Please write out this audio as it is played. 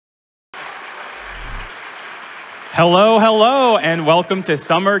Hello, hello, and welcome to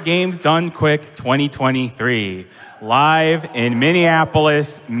Summer Games Done Quick 2023, live in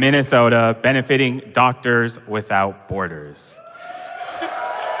Minneapolis, Minnesota, benefiting Doctors Without Borders.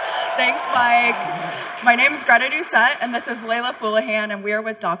 Thanks, Mike. My name is Greta Doucette, and this is Layla Foulahan, and we are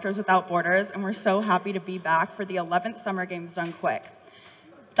with Doctors Without Borders, and we're so happy to be back for the 11th Summer Games Done Quick.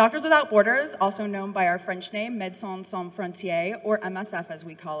 Doctors Without Borders, also known by our French name, Médecins Sans Frontières, or MSF as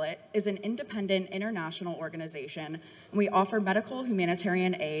we call it, is an independent international organization, and we offer medical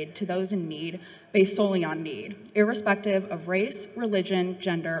humanitarian aid to those in need based solely on need, irrespective of race, religion,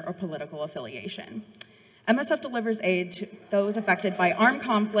 gender, or political affiliation. MSF delivers aid to those affected by armed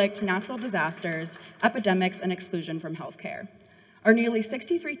conflict, natural disasters, epidemics, and exclusion from healthcare. Our nearly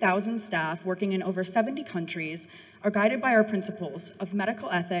 63,000 staff working in over 70 countries are guided by our principles of medical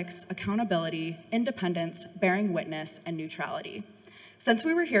ethics, accountability, independence, bearing witness, and neutrality. Since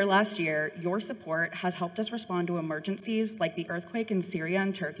we were here last year, your support has helped us respond to emergencies like the earthquake in Syria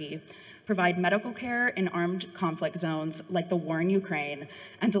and Turkey, provide medical care in armed conflict zones like the war in Ukraine,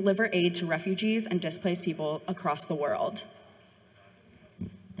 and deliver aid to refugees and displaced people across the world.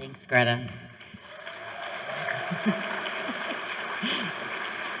 Thanks, Greta.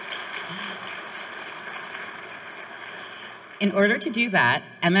 In order to do that,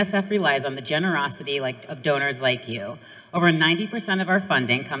 MSF relies on the generosity of donors like you. Over 90% of our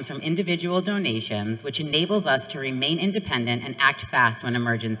funding comes from individual donations, which enables us to remain independent and act fast when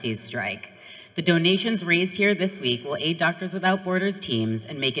emergencies strike. The donations raised here this week will aid Doctors Without Borders teams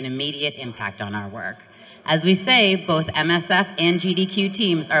and make an immediate impact on our work. As we say, both MSF and GDQ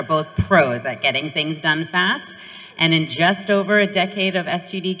teams are both pros at getting things done fast. And in just over a decade of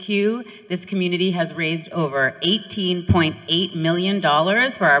SGDQ, this community has raised over $18.8 million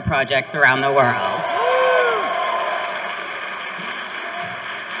for our projects around the world.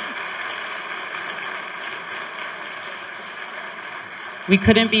 We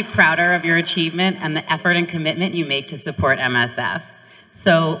couldn't be prouder of your achievement and the effort and commitment you make to support MSF.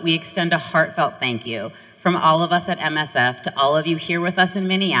 So we extend a heartfelt thank you from all of us at MSF to all of you here with us in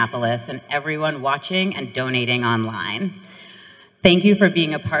Minneapolis and everyone watching and donating online. Thank you for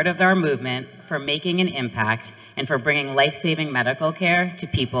being a part of our movement, for making an impact, and for bringing life-saving medical care to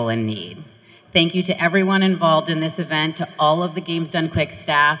people in need. Thank you to everyone involved in this event, to all of the Games Done Quick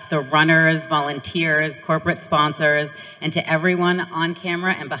staff, the runners, volunteers, corporate sponsors, and to everyone on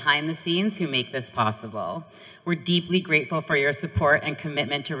camera and behind the scenes who make this possible. We're deeply grateful for your support and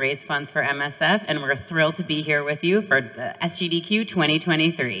commitment to raise funds for MSF, and we're thrilled to be here with you for the SGDQ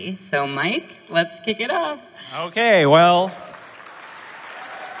 2023. So Mike, let's kick it off. Okay, well,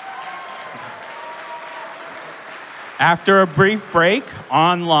 after a brief break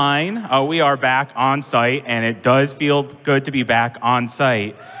online, we are back on site, and it does feel good to be back on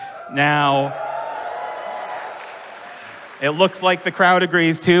site. Now, it looks like the crowd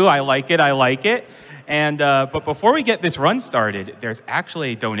agrees too. I like it, I like it. And, but before we get this run started, there's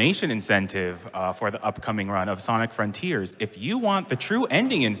actually a donation incentive for the upcoming run of Sonic Frontiers. If you want the true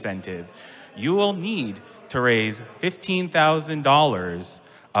ending incentive, you will need to raise $15,000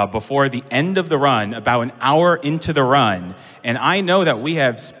 before the end of the run, about an hour into the run. And I know that we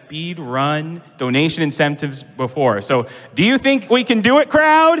have speed run donation incentives before. So do you think we can do it,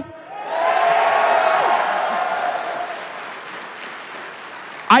 crowd?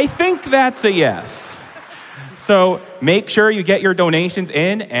 I think that's a yes. So make sure you get your donations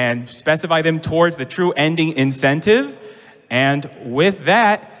in and specify them towards the true ending incentive. And with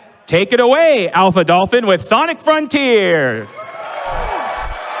that, take it away, AlphaDolphin, with Sonic Frontiers.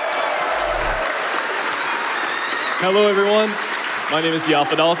 Hello, everyone. My name is the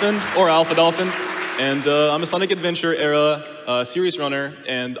AlphaDolphin, or AlphaDolphin, and I'm a Sonic Adventure era series runner,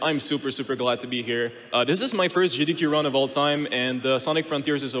 and I'm super glad to be here. This is my first GDQ run of all time, and Sonic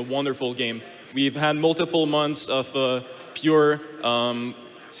Frontiers is a wonderful game. We've had multiple months of pure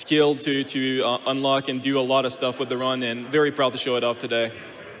skill to unlock and do a lot of stuff with the run, and very proud to show it off today.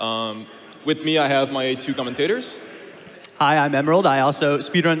 With me, I have my two commentators. Hi, I'm Emerald. I also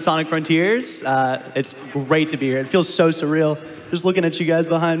speedrun Sonic Frontiers. It's great to be here. It feels so surreal. Just looking at you guys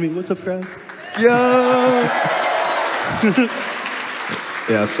behind me. What's up, crowd? Yo!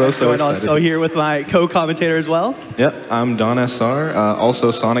 Yeah, so excited. Also here with my co-commentator as well. Yep, I'm dawnsr,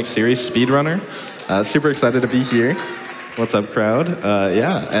 also Sonic Series speedrunner. Super excited to be here. What's up, crowd?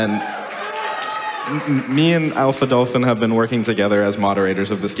 Yeah, and me and AlphaDolphin have been working together as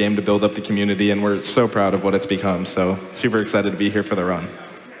moderators of this game to build up the community, and we're so proud of what it's become. So super excited to be here for the run.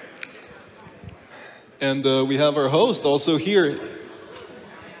 And we have our host also here.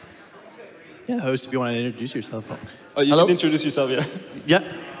 Yeah, host, if you want to introduce yourself. Oh, you can introduce yourself, yeah. Yeah.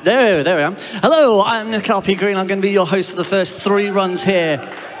 There we are. Hello, I'm NickRPGreen. I'm going to be your host for the first 3 runs here.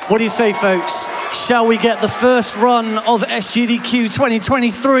 What do you say, folks? Shall we get the first run of SGDQ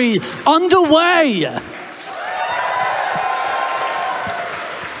 2023 underway?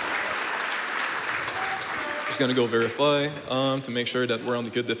 Just gonna go verify to make sure that we're on the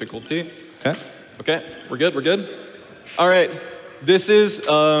good difficulty. Okay. Okay, we're good. All right, this is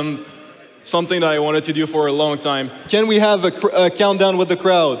something that I wanted to do for a long time. Can we have a countdown with the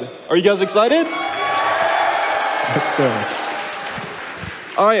crowd? Are you guys excited? Let's go.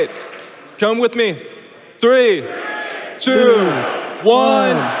 All right, come with me. 3, 2,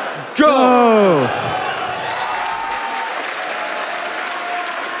 1, go!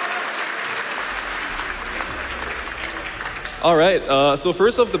 All right, so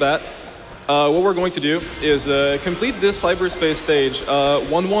first off the bat, what we're going to do is complete this cyberspace stage.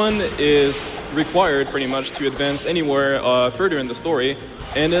 1-1 is required pretty much to advance anywhere further in the story.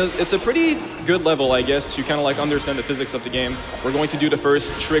 And it's a pretty good level, I guess, to kind of like understand the physics of the game. We're going to do the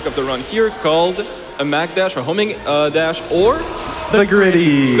first trick of the run here called a Mac dash or homing dash or the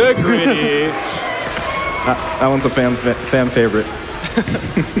gritty. The gritty. That one's a fan favorite.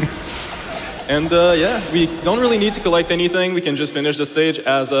 And yeah, we don't really need to collect anything. We can just finish the stage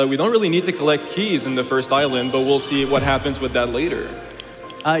as we don't really need to collect keys in the first island, but we'll see what happens with that later.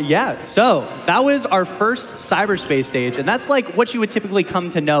 Yeah, so that was our first cyberspace stage, and that's like what you would typically come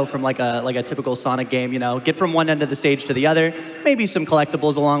to know from like a typical Sonic game, you know, get from one end of the stage to the other, maybe some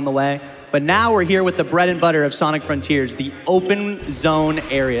collectibles along the way. But now we're here with the bread and butter of Sonic Frontiers, the open zone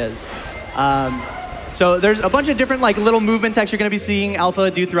areas. So there's a bunch of different like little movement text you're going to be seeing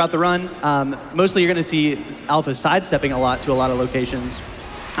Alpha do throughout the run. Mostly you're going to see Alpha sidestepping a lot to a lot of locations.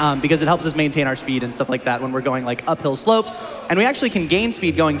 Because it helps us maintain our speed and stuff like that when we're going like uphill slopes. And we actually can gain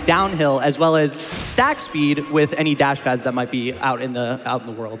speed going downhill as well as stack speed with any dash pads that might be out in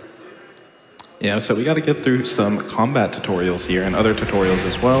the world. Yeah, so we got to get through some combat tutorials here and other tutorials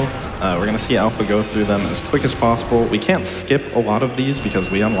as well. We're going to see Alpha go through them as quick as possible. We can't skip a lot of these because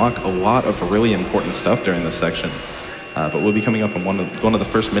we unlock a lot of really important stuff during this section. But we'll be coming up on one of the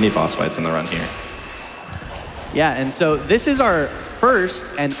first mini boss fights in the run here. Yeah, and so this is our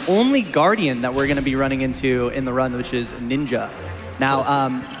first and only Guardian that we're going to be running into in the run, which is Ninja.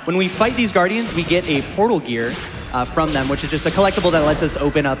 Now, when we fight these Guardians, we get a portal gear from them, which is just a collectible that lets us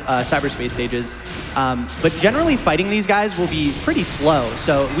open up cyberspace stages. But generally, fighting these guys will be pretty slow.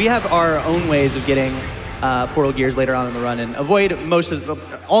 So we have our own ways of getting portal gears later on in the run and avoid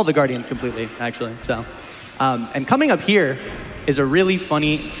all the Guardians completely, actually. So, and coming up here is a really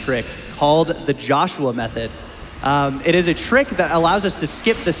funny trick called the Joshua method. It is a trick that allows us to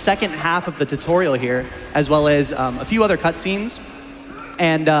skip the second half of the tutorial here, as well as a few other cutscenes,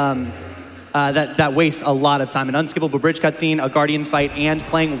 and that waste a lot of time. An unskippable bridge cutscene, a Guardian fight, and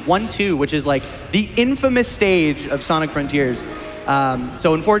playing 1-2, which is like the infamous stage of Sonic Frontiers.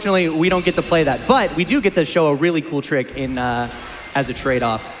 So unfortunately, we don't get to play that, but we do get to show a really cool trick in as a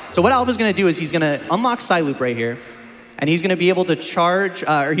trade-off. So what Alpha's going to do is he's going to unlock Psyloop right here. And he's going to be able to charge,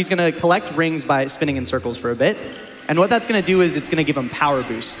 or he's going to collect rings by spinning in circles for a bit. And what that's going to do is it's going to give him power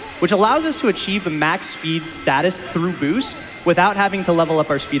boost, which allows us to achieve a max speed status through boost without having to level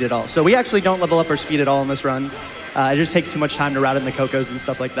up our speed at all. So we actually don't level up our speed at all in this run. It just takes too much time to route in the Cocos and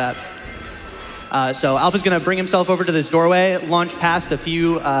stuff like that. So Alpha's going to bring himself over to this doorway, launch past a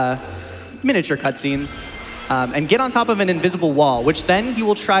few miniature cutscenes, and get on top of an invisible wall, which then he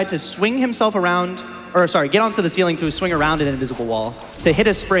will try to swing himself around, or sorry, get onto the ceiling to swing around an invisible wall to hit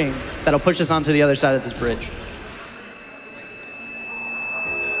a spring that'll push us onto the other side of this bridge.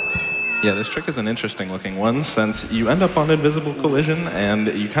 Yeah, this trick is an interesting looking one since you end up on invisible collision and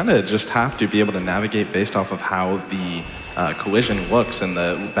you kind of just have to be able to navigate based off of how the collision looks and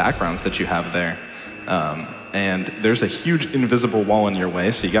the backgrounds that you have there. And there's a huge invisible wall in your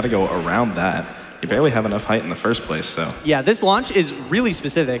way, so you got to go around that. You barely have enough height in the first place, so. Yeah, this launch is really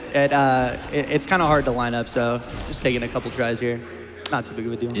specific. It's kind of hard to line up, so just taking a couple tries here. Not too big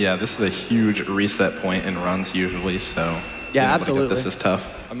of a deal. Yeah, this is a huge reset point in runs usually, so. Yeah, absolutely. This is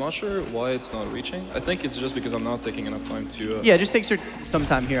tough. I'm not sure why it's not reaching. I think it's just because I'm not taking enough time to... Yeah, just take some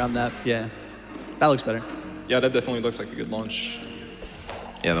time here on that. Yeah, that looks better. Yeah, that definitely looks like a good launch.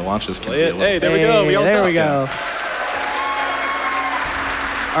 Yeah, the launches can be a little... Hey, there we go. There we go.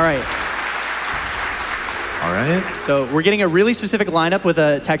 All right. All right. So we're getting a really specific lineup with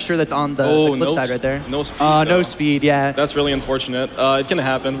a texture that's on the cliff side right there. No speed. No speed, yeah. That's really unfortunate. It can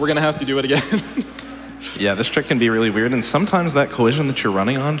happen. We're going to have to do it again. Yeah, this trick can be really weird, and sometimes that collision that you're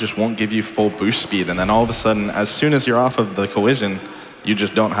running on just won't give you full boost speed, and then all of a sudden, as soon as you're off of the collision, you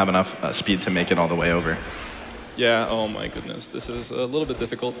just don't have enough speed to make it all the way over. Yeah, oh my goodness. This is a little bit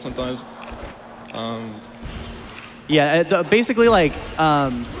difficult sometimes. Yeah, basically like,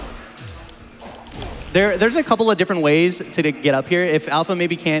 there's a couple of different ways to get up here. If Alpha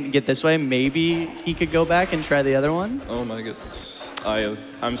maybe can't get this way, maybe he could go back and try the other one. Oh my goodness.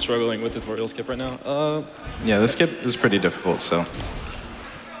 I'm struggling with tutorial skip right now. Yeah, this skip is pretty difficult, so.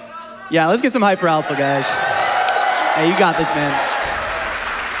 Yeah, let's get some hype for Alpha, guys. Hey, you got this, man.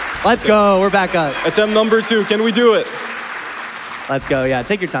 Let's go, we're back up. Attempt number 2, can we do it? Let's go, yeah,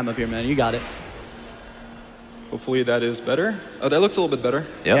 take your time up here, man, you got it. Hopefully that is better. Oh, that looks a little bit better.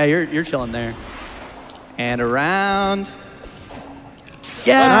 Yep. Yeah, you're chilling there. And around.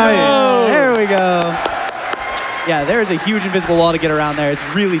 Yeah, nice. There we go. Yeah, there's a huge invisible wall to get around there.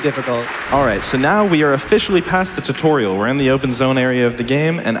 It's really difficult. All right, so now we are officially past the tutorial. We're in the open zone area of the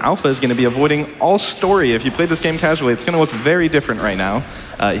game, and Alpha is going to be avoiding all story. If you played this game casually, it's going to look very different right now.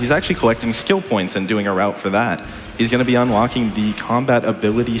 He's actually collecting skill points and doing a route for that. He's going to be unlocking the combat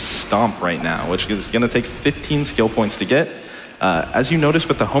ability Stomp right now, which is going to take 15 skill points to get. As you noticed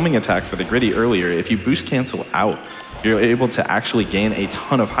with the homing attack for the Gritty earlier, if you boost cancel out, you're able to actually gain a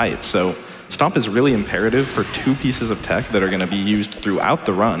ton of height. So Stomp is really imperative for 2 pieces of tech that are going to be used throughout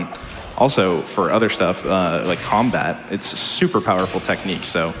the run. Also, for other stuff like combat, it's a super powerful technique.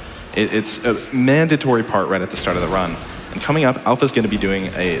 So it's a mandatory part right at the start of the run. And coming up, Alpha's going to be doing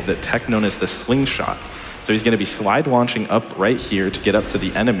the tech known as the slingshot. So he's going to be slide launching up right here to get up to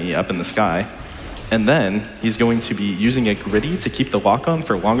the enemy up in the sky. And then he's going to be using a Gritty to keep the lock on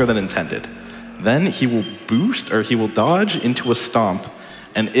for longer than intended. Then he will boost, or he will dodge into a Stomp.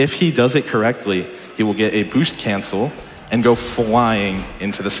 And if he does it correctly, he will get a boost cancel and go flying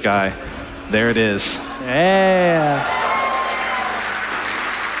into the sky. There it is. Yeah.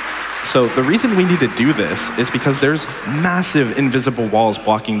 So the reason we need to do this is because there's massive invisible walls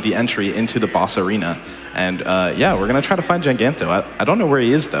blocking the entry into the boss arena. And yeah, we're gonna try to find Giganto. I don't know where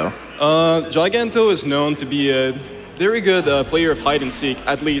he is though. Giganto is known to be a very good player of hide and seek,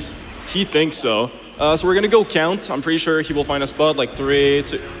 at least he thinks so. So we're gonna go count. I'm pretty sure he will find a spot like 3,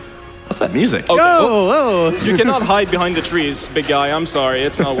 2. What's that music? Okay. Whoa, whoa. You cannot hide behind the trees, big guy. I'm sorry,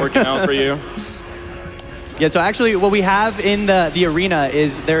 it's not working out for you. Yeah, so actually what we have in the arena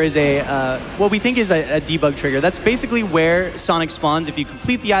is there is a, what we think is a debug trigger. That's basically where Sonic spawns if you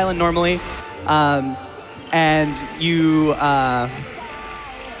complete the island normally. And you...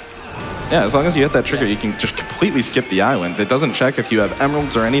 Yeah, as long as you hit that trigger, you can just completely skip the island. It doesn't check if you have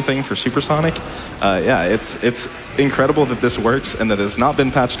emeralds or anything for Supersonic. Yeah, it's incredible that this works and that it's not been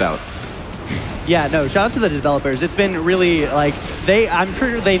patched out. Yeah, no, shout out to the developers. It's been really, like, I'm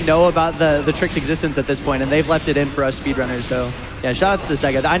sure they know about the trick's existence at this point, and they've left it in for us speedrunners, so yeah, shout outs to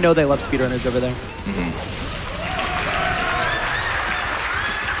Sega. I know they love speedrunners over there. Mm-hmm.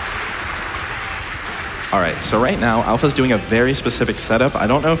 All right, so right now, Alpha's doing a very specific setup. I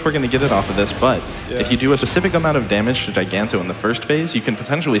don't know if we're going to get it off of this, but if you do a specific amount of damage to Giganto in the first phase, you can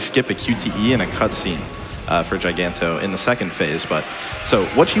potentially skip a QTE and a cutscene for Giganto in the second phase. But so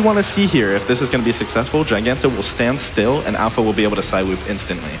what you want to see here, if this is going to be successful, Giganto will stand still and Alpha will be able to side loop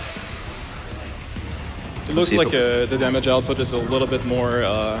instantly. It looks like the damage output is a little bit more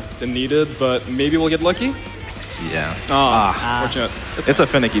than needed, but maybe we'll get lucky. Yeah. Fortunate. It's a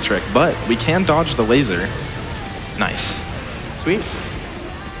finicky trick, but we can dodge the laser. Nice. Sweet.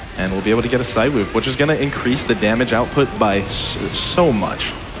 And we'll be able to get a side loop, which is going to increase the damage output by so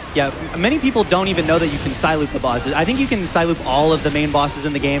much. Yeah, many people don't even know that you can side loop the bosses. I think you can side loop all of the main bosses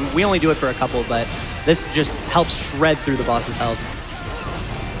in the game. We only do it for a couple, but this just helps shred through the boss's health.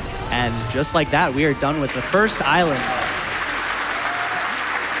 And just like that, we are done with the first island.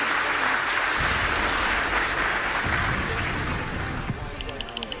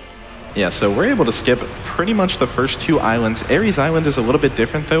 Yeah, so we're able to skip pretty much the first 2 islands. Ares Island is a little bit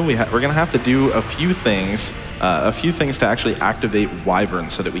different though. We're going to have to do a few things to actually activate Wyvern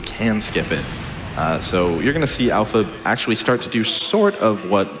so that we can skip it. So you're going to see Alpha actually start to do sort of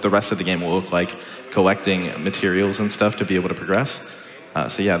what the rest of the game will look like, collecting materials and stuff to be able to progress.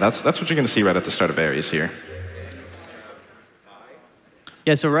 So yeah, that's what you're going to see right at the start of Ares here.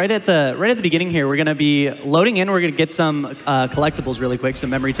 Yeah, so right at the beginning here, we're going to be loading in. We're going to get some collectibles really quick,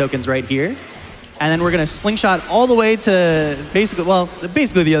 some memory tokens right here. And then we're going to slingshot all the way to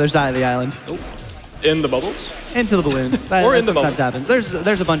basically the other side of the island. Oh. In the bubbles? Into the balloons. Or in the bubbles. Happens.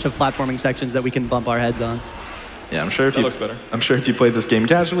 There's a bunch of platforming sections that we can bump our heads on. Yeah, I'm sure if looks better. I'm sure if you played this game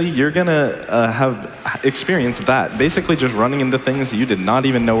casually, you're going to have experienced that. Basically just running into things you did not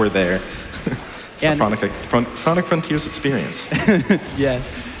even know were there. Sonic Frontiers experience. Yeah.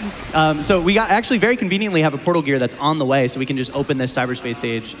 So we actually very conveniently have a portal gear that's on the way, so we can just open this cyberspace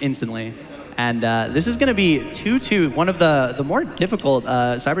stage instantly. And this is going to be 2-2, one of the more difficult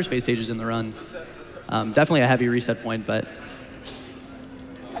cyberspace stages in the run. Definitely a heavy reset point, but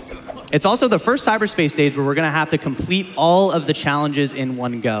it's also the first cyberspace stage where we're going to have to complete all of the challenges in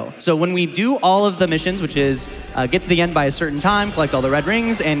one go. So when we do all of the missions, which is get to the end by a certain time, collect all the red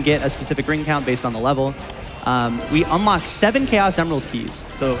rings, and get a specific ring count based on the level, we unlock 7 Chaos Emerald keys.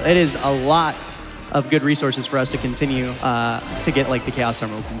 So it is a lot of good resources for us to continue to get like the Chaos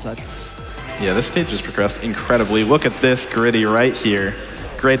Emeralds and such. Yeah, this stage has progressed incredibly. Look at this gritty right here.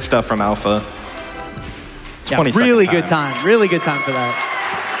 Great stuff from Alpha. Yeah, really good time. Really good time for that.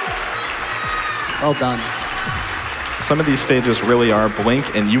 Well done. Some of these stages really are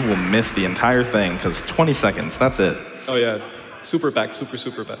blink and you will miss the entire thing because 20 seconds, that's it. Oh yeah, super packed,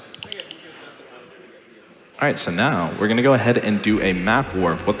 super packed. All right, so now we're gonna go ahead and do a map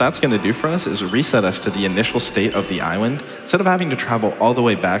warp. What that's gonna do for us is reset us to the initial state of the island. Instead of having to travel all the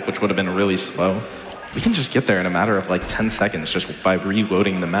way back, which would have been really slow, we can just get there in a matter of like 10 seconds just by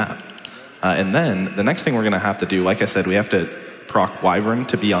reloading the map. And then the next thing we're gonna have to do, like I said, we have to proc Wyvern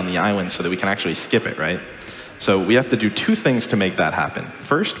to be on the island so that we can actually skip it, right? So we have to do 2 things to make that happen.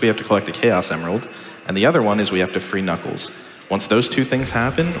 First, we have to collect a Chaos Emerald, and the other one is we have to free Knuckles. Once those 2 things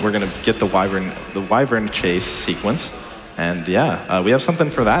happen, we're gonna get the Wyvern chase sequence, and yeah, we have something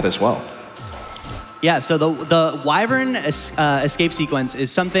for that as well. Yeah, so the Wyvern escape sequence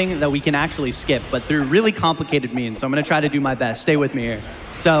is something that we can actually skip, but through really complicated means, so I'm gonna try to do my best. Stay with me here.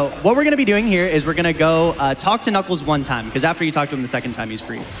 So what we're going to be doing here is we're going to go talk to Knuckles one time, because after you talk to him the second time, he's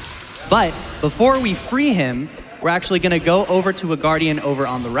free. But before we free him, we're actually going to go over to a Guardian over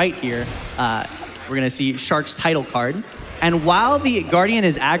on the right here. We're going to see Shark's title card. And while the Guardian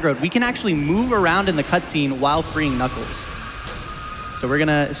is aggroed, we can actually move around in the cutscene while freeing Knuckles. So we're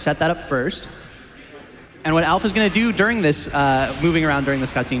going to set that up first. And what Alpha's going to do during this, moving around during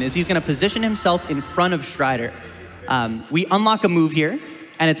this cutscene, is he's going to position himself in front of Strider. We unlock a move here,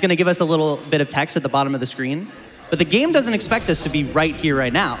 and it's going to give us a little bit of text at the bottom of the screen. But the game doesn't expect us to be right here,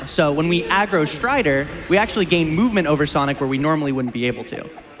 right now. So when we aggro Strider, we actually gain movement over Sonic where we normally wouldn't be able to.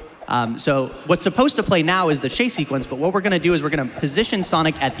 So what's supposed to play now is the chase sequence, but what we're going to do is we're going to position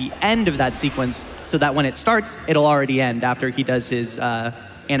Sonic at the end of that sequence so that when it starts, it'll already end after he does his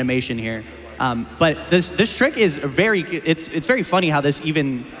animation here. But this trick is it's very funny how this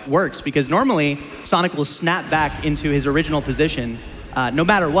even works, because normally Sonic will snap back into his original position no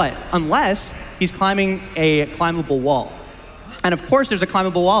matter what, unless he's climbing a climbable wall. And of course there's a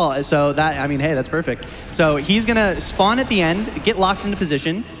climbable wall, so that, I mean, hey, that's perfect. So he's gonna spawn at the end, get locked into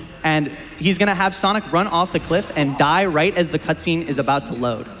position, and he's gonna have Sonic run off the cliff and die right as the cutscene is about to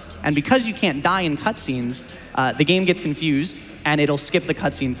load. And because you can't die in cutscenes, the game gets confused and it'll skip the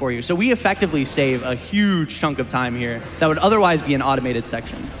cutscene for you. So we effectively save a huge chunk of time here that would otherwise be an automated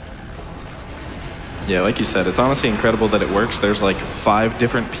section. Yeah, like you said, it's honestly incredible that it works. There's like 5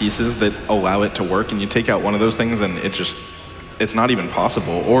 different pieces that allow it to work, and you take out one of those things and it's not even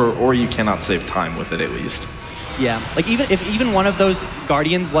possible, or you cannot save time with it at least. Yeah, like if even one of those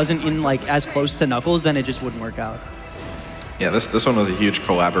Guardians wasn't in like as close to Knuckles, then it just wouldn't work out. Yeah, this one was a huge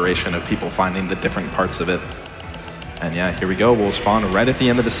collaboration of people finding the different parts of it. And yeah, here we go. We'll spawn right at the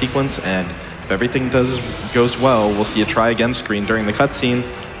end of the sequence, and if everything goes well, we'll see a try again screen during the cutscene.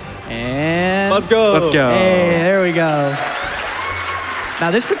 And let's go. Let's go. Hey, there we go.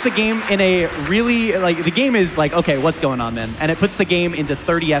 Now this puts the game in a really, like, the game is like, okay, what's going on, man? And it puts the game into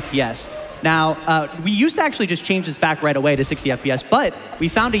 30 FPS. Now, we used to actually just change this back right away to 60 FPS, but we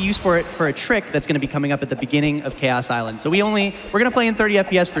found a use for it for a trick that's going to be coming up at the beginning of Chaos Island. So we're going to play in 30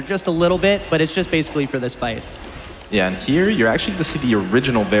 FPS for just a little bit, but it's just basically for this fight. Yeah, and here you're actually going to see the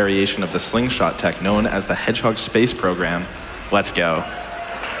original variation of the slingshot tech known as the Hedgehog Space Program. Let's go.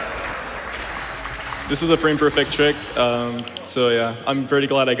 This is a frame-perfect trick, so yeah, I'm pretty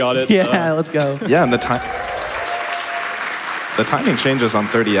glad I got it. Yeah, let's go. Yeah, and the timing changes on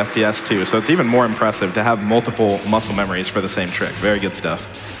 30 FPS too, so it's even more impressive to have multiple muscle memories for the same trick. Very good stuff.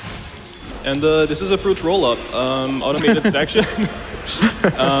 And this is a fruit roll-up, automated section.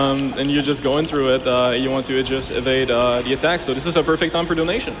 And you're just going through it. You want to just evade the attack, so this is a perfect time for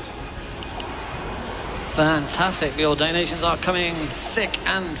donations. Fantastic. Your donations are coming thick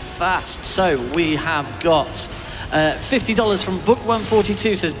and fast. So we have got $50 from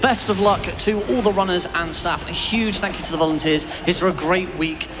Book142 says, best of luck to all the runners and staff. A huge thank you to the volunteers. It's for a great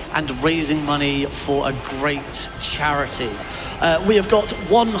week and raising money for a great charity. We have got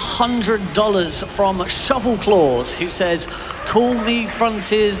 $100 from Shovel Claws, who says, call me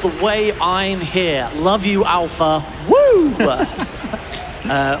Frontiers the way I'm here. Love you, Alpha. Woo!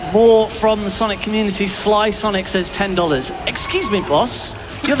 More from the Sonic community. Sly Sonic says $10. Excuse me, boss.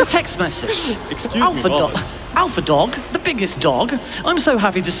 You have a text message. Excuse me, boss. Alpha Dog, the biggest dog. I'm so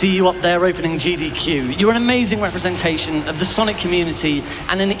happy to see you up there opening GDQ. You're an amazing representation of the Sonic community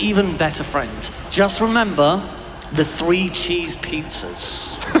and an even better friend. Just remember the 3 cheese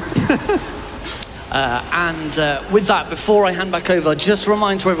pizzas. With that, before I hand back over, just a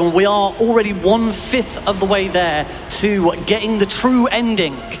reminder to everyone, we are already 1/5 of the way there to getting the true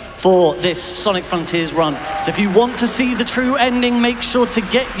ending for this Sonic Frontiers run. So if you want to see the true ending, make sure to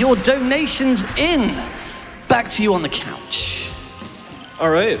get your donations in. Back to you on the couch. All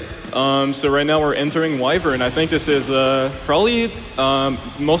right. So right now we're entering Wyvern. I think this is probably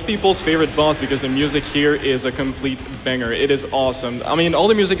most people's favorite boss because the music here is a complete banger. It is awesome. I mean, all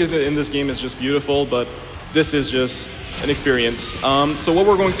the music in this game is just beautiful, but this is just an experience. So what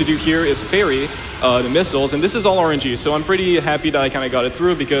we're going to do here is parry the missiles, and this is all RNG. So I'm pretty happy that I kind of got it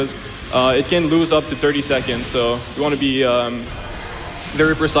through because it can lose up to 30 seconds. So you want to be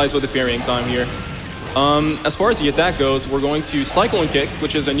very precise with the parrying time here. As far as the attack goes, we're going to Cyclone Kick,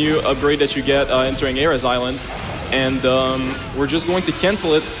 which is a new upgrade that you get entering Ares Island. And we're just going to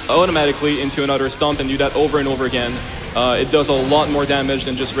cancel it automatically into another stomp and do that over and over again. It does a lot more damage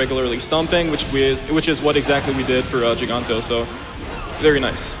than just regularly stomping, which is what exactly we did for Giganto. So very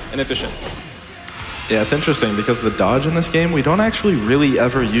nice and efficient. Yeah, it's interesting because the dodge in this game, we don't actually really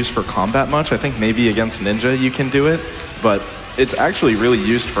ever use for combat much. I think maybe against Ninja you can do it, but it's actually really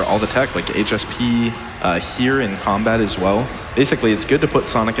used for all the tech, like HSP here in combat as well. Basically, it's good to put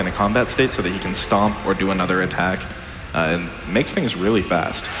Sonic in a combat state so that he can stomp or do another attack, and makes things really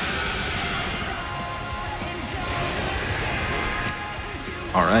fast.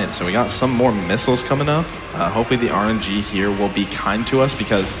 All right, so we got some more missiles coming up. Hopefully the RNG here will be kind to us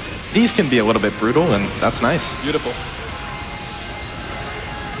because these can be a little bit brutal, and that's nice. Beautiful.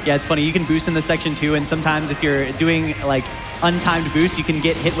 Yeah, it's funny, you can boost in this section too, and sometimes if you're doing like untimed boost, you can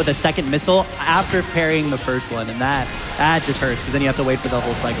get hit with a second missile after parrying the first one, and that just hurts because then you have to wait for the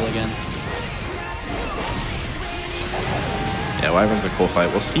whole cycle again. Yeah, Wyvern's a cool fight.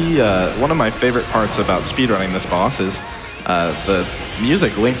 We'll see, one of my favorite parts about speedrunning this boss is the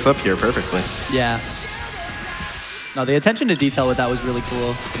music links up here perfectly. Yeah. No, the attention to detail with that was really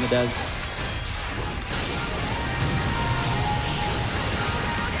cool in the devs.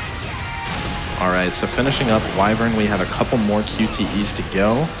 All right, so finishing up Wyvern, we have a couple more QTEs to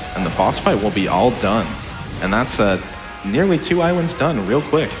go, and the boss fight will be all done. And that's nearly 2 islands done real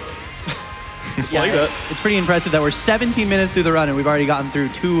quick. It's like that. It's pretty impressive that we're 17 minutes through the run and we've already gotten through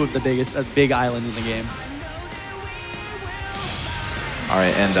 2 of the big islands in the game. All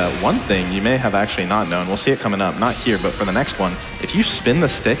right, and one thing you may have actually not known, we'll see it coming up, not here, but for the next one, if you spin the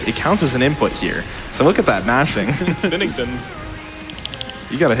stick, it counts as an input here. So look at that mashing. Spinning spin.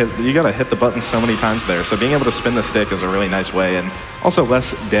 You gotta hit the button so many times there. So being able to spin the stick is a really nice way, and also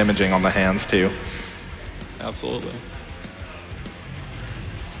less damaging on the hands too. Absolutely.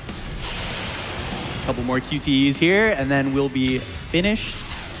 A couple more QTEs here, and then we'll be finished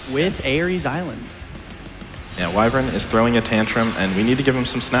with Ares Island. Yeah, Wyvern is throwing a tantrum, and we need to give him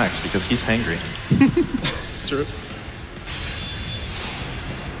some snacks because he's hangry. True.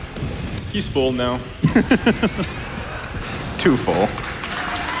 He's full now. Too full.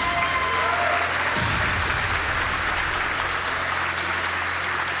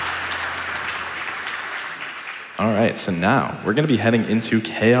 All right, so now we're going to be heading into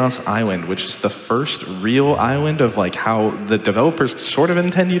Chaos Island, which is the first real island of like how the developers sort of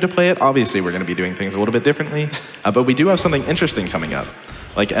intend you to play it. Obviously, we're going to be doing things a little bit differently, but we do have something interesting coming up.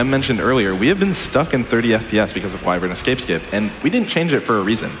 Like Em mentioned earlier, we have been stuck in 30 FPS because of Wyvern Escape Skip, and we didn't change it for a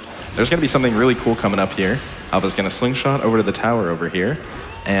reason. There's going to be something really cool coming up here. Alpha's going to slingshot over to the tower over here,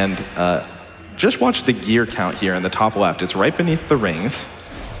 and just watch the gear count here in the top left. It's right beneath the rings.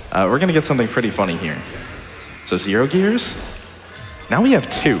 We're going to get something pretty funny here. So 0 gears, now we have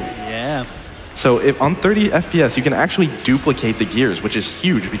 2. Yeah. So if on 30 FPS, you can actually duplicate the gears, which is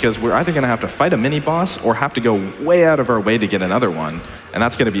huge because we're either going to have to fight a mini boss or have to go way out of our way to get another one. And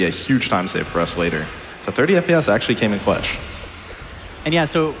that's going to be a huge time save for us later. So 30 FPS actually came in clutch. And yeah,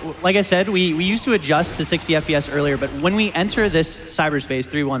 so like I said, we used to adjust to 60 FPS earlier, but when we enter this cyberspace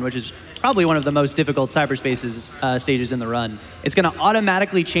 3-1, which is probably one of the most difficult cyberspaces stages in the run, it's going to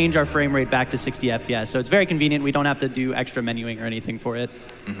automatically change our frame rate back to 60 FPS. So it's very convenient. We don't have to do extra menuing or anything for it.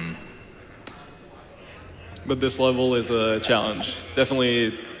 Mm-hmm. But this level is a challenge.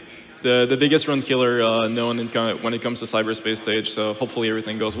 Definitely the biggest run killer known when it comes to cyberspace stage, so hopefully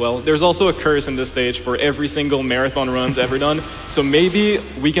everything goes well. There's also a curse in this stage for every single marathon runs ever done, so maybe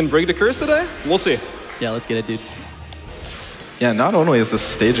we can break the curse today? We'll see. Yeah, let's get it, dude. Yeah, not only is this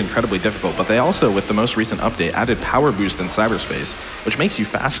stage incredibly difficult, but they also, with the most recent update, added power boost in cyberspace, which makes you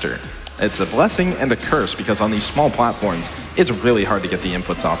faster. It's a blessing and a curse because on these small platforms, it's really hard to get the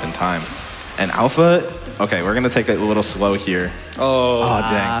inputs off in time. And Alpha, okay, we're gonna take it a little slow here. Oh,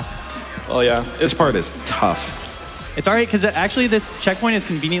 dang. Oh yeah, This part is tough. It's all right, because actually this checkpoint is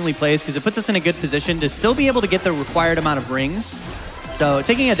conveniently placed because it puts us in a good position to still be able to get the required amount of rings. So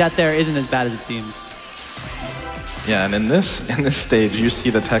taking a death there isn't as bad as it seems. Yeah, and in this stage, you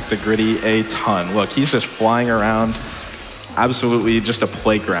see the Tech the Gritty a ton. Look, he's just flying around, absolutely just a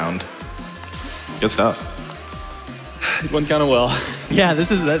playground. Good stuff. it went kind of well. Yeah,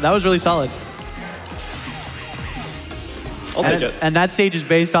 that was really solid. I'll take it. And that stage is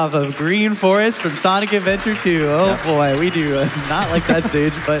based off of Green Forest from Sonic Adventure 2. Oh boy, we do not like that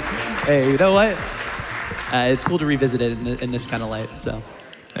stage, but hey, you know what? It's cool to revisit it in this kind of light. So.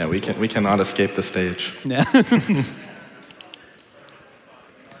 Yeah, we cannot escape the stage. Yeah.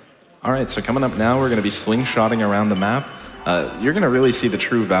 All right, so coming up now, we're going to be slingshotting around the map. You're going to really see the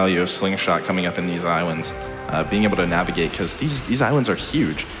true value of slingshot coming up in these islands, being able to navigate, because these islands are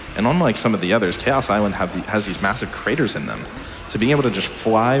huge. And unlike some of the others, Chaos Island has these massive craters in them. So being able to just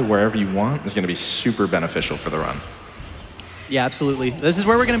fly wherever you want is going to be super beneficial for the run. Yeah, absolutely. This is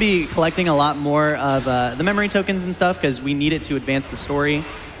where we're going to be collecting a lot more of the memory tokens and stuff because we need it to advance the story.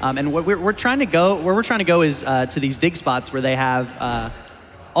 And where we're trying to go is to these dig spots where they have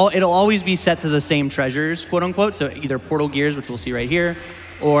it'll always be set to the same treasures, quote unquote. So either portal gears, which we'll see right here,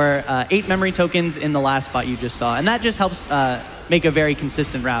 or 8 memory tokens in the last spot you just saw. And that just helps make a very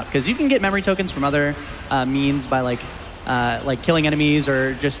consistent route because you can get memory tokens from other means by like killing enemies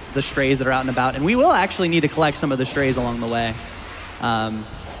or just the strays that are out and about. And we will actually need to collect some of the strays along the way.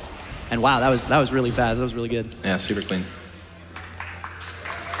 And wow, that was really fast. That was really good. Yeah, super clean.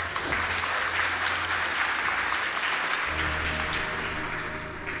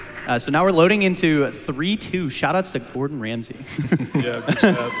 So now we're loading into 3-2. Shoutouts to Gordon Ramsay. Yeah, big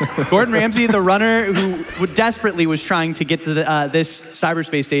shoutouts. Gordon Ramsay, the runner who desperately was trying to get to this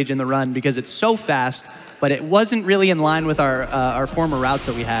cyberspace stage in the run because it's so fast, but it wasn't really in line with our former routes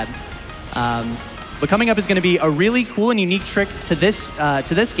that we had. But coming up is going to be a really cool and unique trick to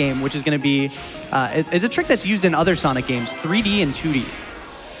this game, which is going to be is a trick that's used in other Sonic games, 3D and 2D.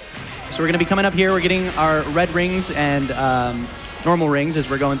 So we're going to be coming up here. We're getting our red rings and normal rings as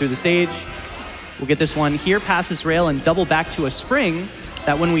we're going through the stage. We'll get this one here past this rail and double back to a spring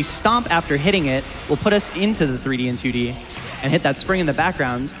that when we stomp after hitting it will put us into the 3D and 2D and hit that spring in the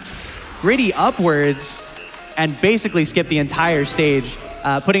background. Gritty upwards and basically skip the entire stage,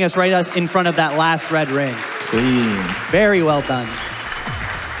 putting us right in front of that last red ring. Clean. Very well done.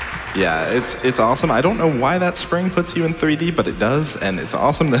 Yeah, it's awesome. I don't know why that spring puts you in 3D, but it does, and it's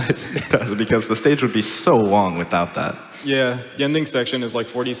awesome that it does because the stage would be so long without that. Yeah, the ending section is like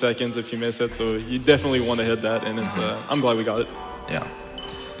 40 seconds if you miss it, so you definitely want to hit that, and it's I'm glad we got it. Yeah.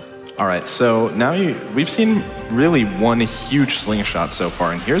 All right, so now we've seen really one huge slingshot so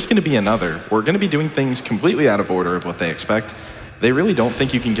far, and here's going to be another. We're going to be doing things completely out of order of what they expect. They really don't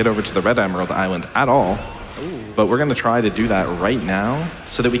think you can get over to the Red Emerald Island at all, but we're going to try to do that right now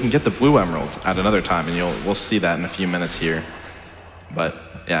so that we can get the Blue Emerald at another time, and we'll see that in a few minutes here. But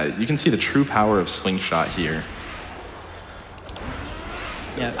yeah, you can see the true power of slingshot here.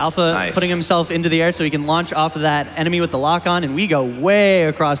 Yeah, Alpha putting himself into the air so he can launch off of that enemy with the lock on, and we go way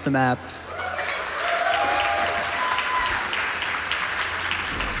across the map.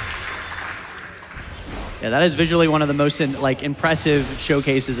 Yeah, that is visually one of the most impressive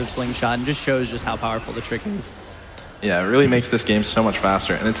showcases of slingshot and just shows just how powerful the trick is. Yeah, it really makes this game so much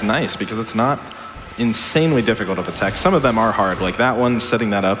faster, and it's nice because it's not insanely difficult of attack. Some of them are hard, like that one,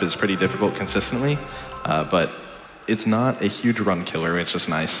 setting that up is pretty difficult consistently, but it's not a huge run killer, it's just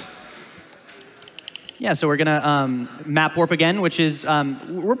nice. Yeah, so we're gonna map warp again, which is,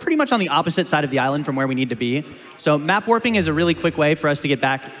 we're pretty much on the opposite side of the island from where we need to be. So map warping is a really quick way for us to get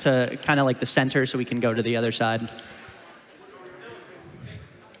back to kind of like the center so we can go to the other side.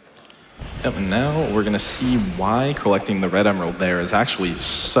 Yep, and now we're gonna see why collecting the red emerald there is actually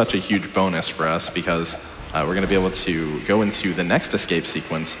such a huge bonus for us because we're gonna be able to go into the next escape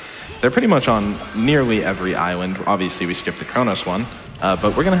sequence. They're pretty much on nearly every island. Obviously, we skipped the Kronos one,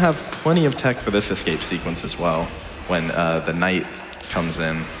 but we're going to have plenty of tech for this escape sequence as well when the night comes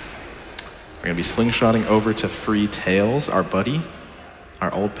in. We're going to be slingshotting over to Free Tails, our buddy,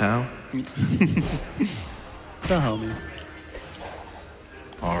 our old pal. The homie.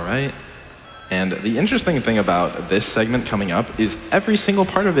 All right. And the interesting thing about this segment coming up is every single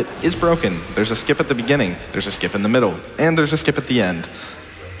part of it is broken. There's a skip at the beginning, there's a skip in the middle, and there's a skip at the end.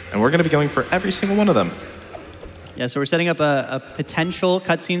 And we're going to be going for every single one of them. Yeah, so we're setting up a potential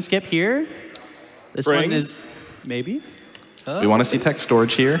cutscene skip here. This one is maybe. We want to see text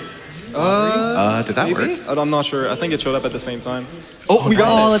storage here. Did that work? I'm not sure. I think it showed up at the same time. Oh, we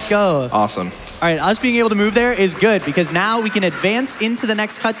got it. Oh, let's go. Awesome. All right, us being able to move there is good because now we can advance into the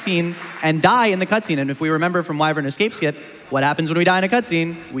next cutscene and die in the cutscene. And if we remember from Wyvern Escape Skip, what happens when we die in a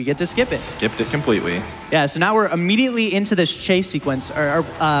cutscene? We get to skip it. Skipped it completely. Yeah, so now we're immediately into this chase sequence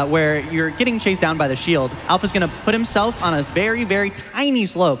where you're getting chased down by the shield. Alpha's going to put himself on a very, very tiny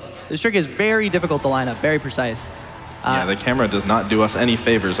slope. This trick is very difficult to line up, very precise. Yeah, the camera does not do us any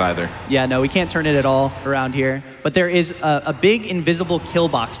favors either. Yeah, no, we can't turn it at all around here. But there is a big invisible kill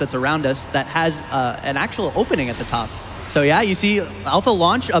box that's around us that has an actual opening at the top. So yeah, you see Alpha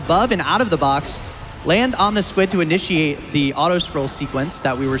launch above and out of the box, land on the squid to initiate the auto-scroll sequence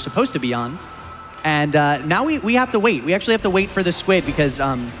that we were supposed to be on. And now we have to wait. We actually have to wait for the squid because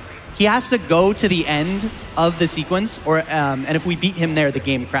he has to go to the end of the sequence, and if we beat him there, the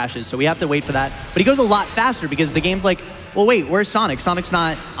game crashes. So we have to wait for that. But he goes a lot faster because the game's like, well, wait, where's Sonic? Sonic's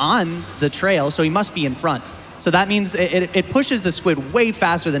not on the trail, so he must be in front. So that means it pushes the squid way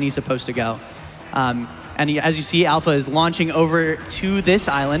faster than he's supposed to go. And as you see, Alpha is launching over to this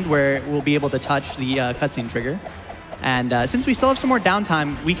island where we'll be able to touch the cutscene trigger. And since we still have some more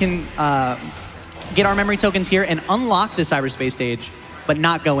downtime, we can get our memory tokens here and unlock the cyberspace stage, but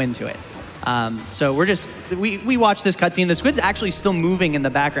not go into it. So we watch this cutscene. The squid's actually still moving in the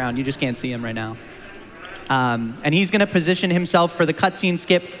background. You just can't see him right now. And he's going to position himself for the cutscene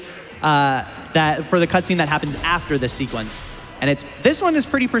skip, for the cutscene that happens after this sequence. And this one is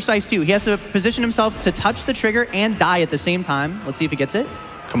pretty precise too. He has to position himself to touch the trigger and die at the same time. Let's see if he gets it.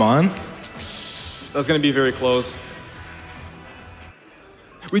 Come on. That's going to be very close.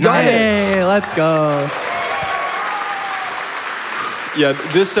 We got it! Hey, let's go. Yeah,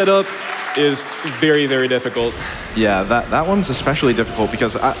 this setup is very, very difficult. Yeah, that one's especially difficult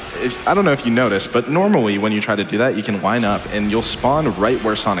because I don't know if you noticed, but normally when you try to do that, you can line up and you'll spawn right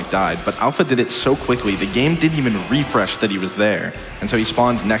where Sonic died. But Alpha did it so quickly, the game didn't even refresh that he was there. And so he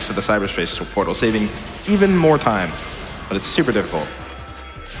spawned next to the cyberspace portal, saving even more time. But it's super difficult.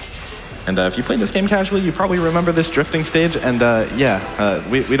 And if you played this game casually, you probably remember this drifting stage. And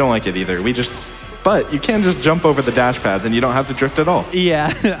we don't like it either. But you can just jump over the dash pads and you don't have to drift at all.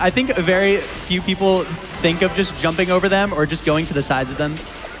 Yeah, I think very few people think of just jumping over them or just going to the sides of them.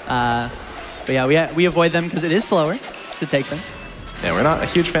 But yeah, we avoid them because it is slower to take them. Yeah, we're not a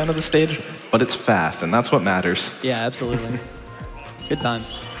huge fan of the stage, but it's fast, and that's what matters. Yeah, absolutely. Good time.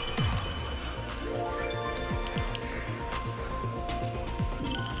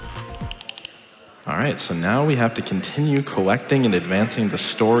 All right, so now we have to continue collecting and advancing the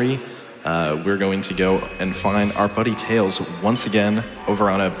story. We're going to go and find our buddy Tails once again over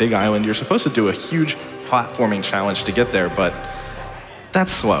on a big island. You're supposed to do a huge platforming challenge to get there, but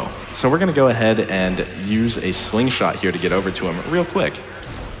that's slow. So we're going to go ahead and use a slingshot here to get over to him real quick.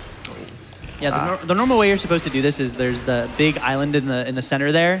 Yeah, the normal way you're supposed to do this is there's the big island in the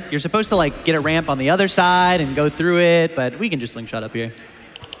center there. You're supposed to like get a ramp on the other side and go through it, but we can just slingshot up here.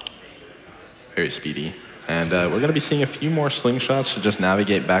 Very speedy. And we're going to be seeing a few more slingshots to just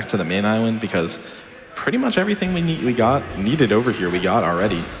navigate back to the main island because pretty much everything we needed over here we got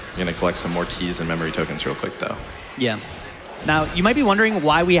already. We're going to collect some more keys and memory tokens real quick though. Yeah. Now, you might be wondering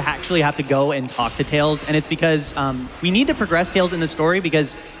why we actually have to go and talk to Tails, and it's because we need to progress Tails in the story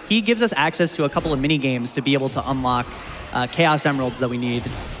because he gives us access to a couple of mini games to be able to unlock Chaos Emeralds that we need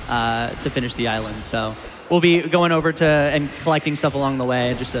to finish the island. So we'll be going over and collecting stuff along the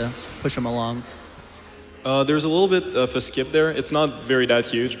way just to push them along. There's a little bit of a skip there. It's not very that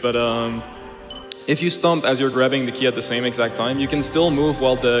huge, but if you stomp as you're grabbing the key at the same exact time, you can still move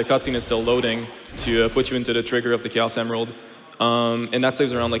while the cutscene is still loading to put you into the trigger of the Chaos Emerald. And that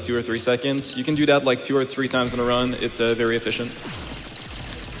saves around like 2 or 3 seconds. You can do that like 2 or 3 times in a run. It's very efficient.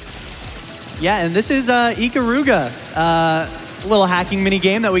 Yeah, and this is Ikaruga, a little hacking mini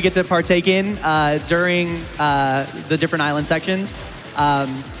game that we get to partake in during the different island sections.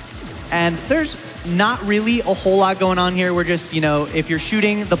 And there's not really a whole lot going on here. We're just, if you're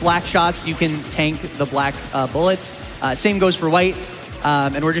shooting the black shots, you can tank the black bullets. Same goes for white.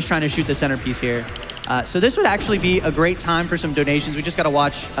 And we're just trying to shoot the centerpiece here. So this would actually be a great time for some donations. We just got to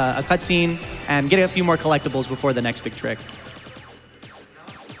watch a cutscene and get a few more collectibles before the next big trick.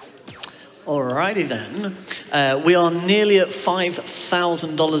 Alrighty then. We are nearly at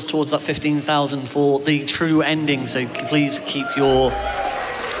 $5,000 towards that $15,000 for the true ending. So please keep your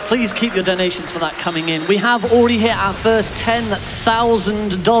donations for that coming in. We have already hit our first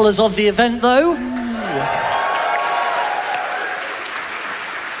 $10,000 of the event though.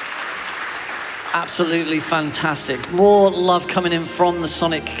 Absolutely fantastic. More love coming in from the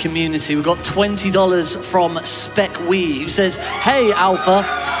Sonic community. We've got $20 from Spec Wee, who says, "Hey, Alpha,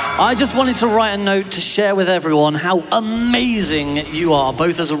 I just wanted to write a note to share with everyone how amazing you are,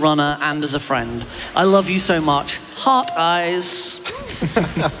 both as a runner and as a friend. I love you so much. Heart eyes."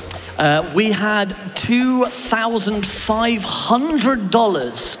 We had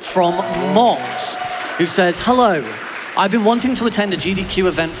 $2,500 from Mott, who says, "Hello. I've been wanting to attend a GDQ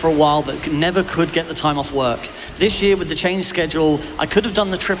event for a while, but never could get the time off work. This year, with the changed schedule, I could have done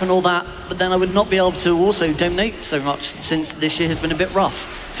the trip and all that, but then I would not be able to also donate so much since this year has been a bit rough.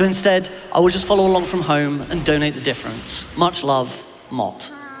 So instead, I will just follow along from home and donate the difference. Much love, Mott."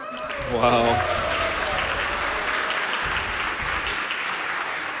 Wow.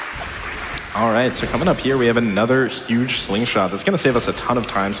 All right, so coming up here, we have another huge slingshot that's going to save us a ton of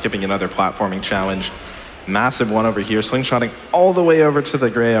time skipping another platforming challenge. Massive one over here, slingshotting all the way over to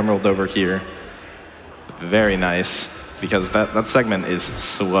the gray emerald over here. Very nice, because that segment is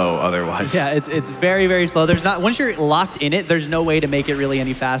slow otherwise. Yeah, it's very, very slow. There's not, once you're locked in it, there's no way to make it really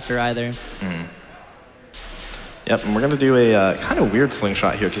any faster either. Yep, and we're going to do a kind of weird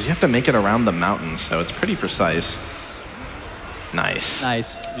slingshot here, because you have to make it around the mountain, so it's pretty precise. Nice.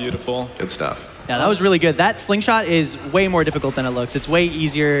 Nice. Beautiful. Good stuff. Yeah, that was really good. That slingshot is way more difficult than it looks. It's way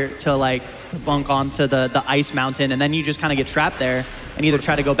easier to bunk onto the ice mountain, and then you just kind of get trapped there and either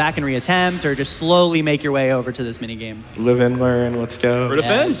try to go back and reattempt or just slowly make your way over to this mini game. Live and learn. Let's go. For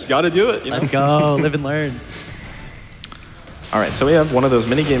defense, got to do it. Let's go. Live and learn. All right, so we have one of those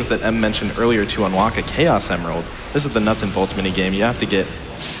mini games that Em mentioned earlier to unlock a Chaos Emerald. This is the nuts and bolts mini game. You have to get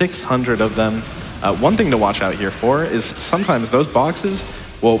 600 of them. One thing to watch out here for is sometimes those boxes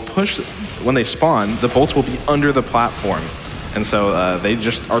will push, when they spawn, the bolts will be under the platform. And so they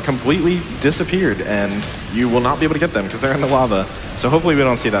just are completely disappeared, and you will not be able to get them because they're in the lava. So hopefully we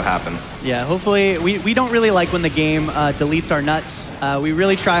don't see that happen. Yeah, hopefully. We don't really like when the game deletes our nuts. We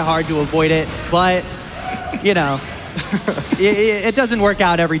really try hard to avoid it, but, you know, it doesn't work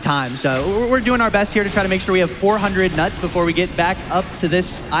out every time. So we're doing our best here to try to make sure we have 400 nuts before we get back up to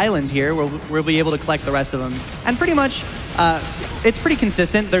this island here, where we'll be able to collect the rest of them. And pretty much, it's pretty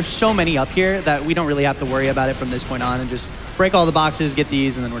consistent. There's so many up here that we don't really have to worry about it from this point on, and just break all the boxes, get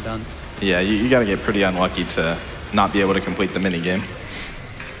these, and then we're done. Yeah, you got to get pretty unlucky to not be able to complete the mini game.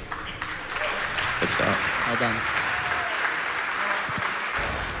 Good stuff. Well done.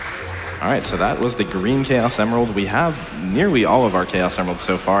 All right, so that was the green Chaos Emerald. We have nearly all of our Chaos Emeralds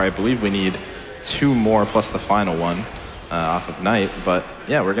so far. I believe we need 2 more plus the final one off of Night. But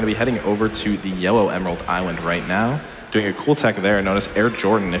yeah, we're going to be heading over to the yellow Emerald Island right now, doing a cool tech there. Notice Air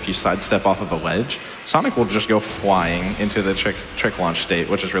Jordan, if you sidestep off of a ledge, Sonic will just go flying into the trick launch state,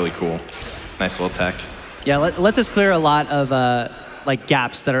 which is really cool. Nice little tech. Yeah, lets us clear a lot of like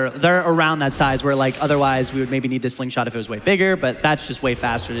gaps that are around that size, where like otherwise we would maybe need to slingshot if it was way bigger, but that's just way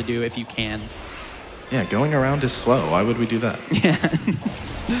faster to do if you can. Yeah, going around is slow. Why would we do that? Yeah.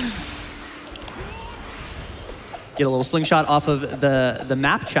 Get a little slingshot off of the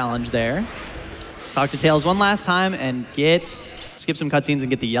map challenge there. Talk to Tails one last time and skip some cutscenes and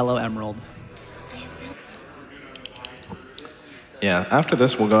get the yellow emerald. Yeah, after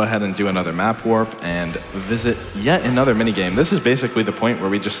this, we'll go ahead and do another map warp and visit yet another minigame. This is basically the point where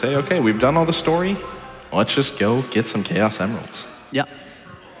we just say, okay, we've done all the story. Let's just go get some Chaos Emeralds. Yep.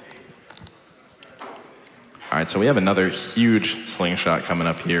 All right, so we have another huge slingshot coming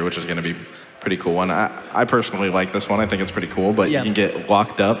up here, which is going to be a pretty cool one. I personally like this one. I think it's pretty cool, but you can get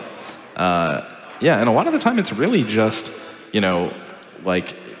locked up. Yeah, and a lot of the time it's really just, you know,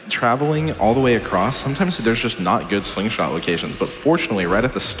 like traveling all the way across. Sometimes there's just not good slingshot locations, but fortunately, right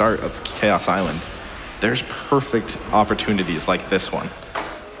at the start of Chaos Island, there's perfect opportunities like this one.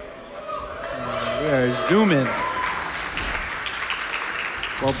 We are zooming.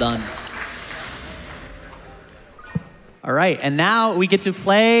 Well done. All right, and now we get to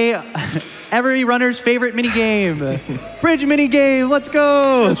play every runner's favorite minigame. Bridge minigame, let's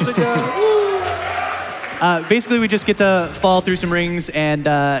go. Basically, we just get to fall through some rings and,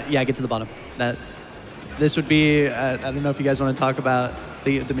 yeah, get to the bottom. This would be, I don't know if you guys want to talk about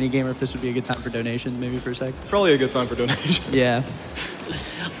the minigame, or if this would be a good time for donation, maybe for a sec. Probably a good time for donation. Yeah.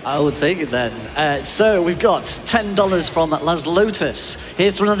 I will take it then. So we've got $10 from Las Lotus.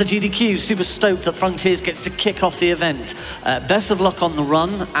 Here's to another GDQ. Super stoked that Frontiers gets to kick off the event. Best of luck on the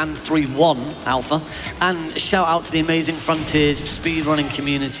run and 3-1 Alpha. And shout out to the amazing Frontiers speedrunning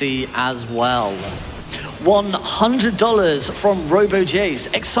community as well. $100 from Robo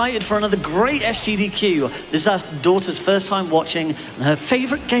Jace. Excited for another great SGDQ. This is our daughter's first time watching, and her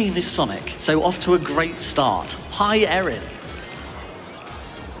favorite game is Sonic. So off to a great start. Hi, Erin.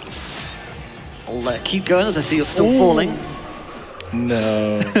 I'll keep going as I see you're still falling.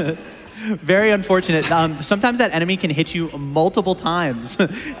 No. Very unfortunate. Sometimes that enemy can hit you multiple times,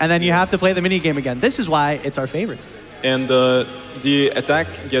 and then you have to play the minigame again. This is why it's our favorite. And the attack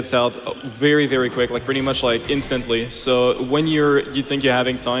gets out very, very quick, like pretty much like instantly. So when you think you're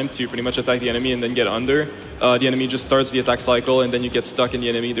having time to pretty much attack the enemy and then get under, the enemy just starts the attack cycle and then you get stuck in the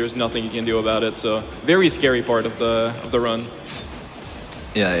enemy. There's nothing you can do about it. So very scary part of the run.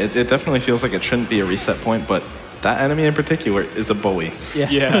 Yeah, it definitely feels like it shouldn't be a reset point, but that enemy in particular is a bully.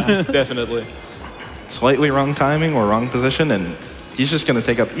 Yes. Yeah, definitely. Slightly wrong timing or wrong position, and he's just going to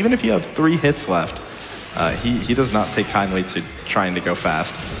take up, even if you have 3 hits left, he does not take kindly to trying to go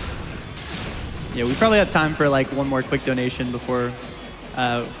fast. Yeah, we probably have time for like one more quick donation before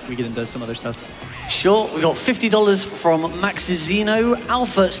we get into some other stuff. Sure, we got $50 from Maxizino.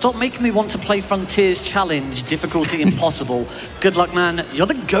 Alpha, stop making me want to play Frontiers Challenge. Difficulty impossible. Good luck, man. You're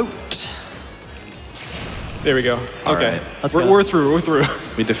the GOAT. There we go. All okay, right. we're through. We're through.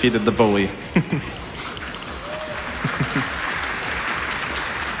 We defeated the bully.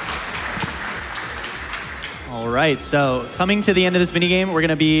 All right, so coming to the end of this minigame, we're going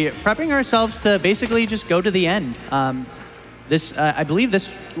to be prepping ourselves to basically just go to the end. I believe this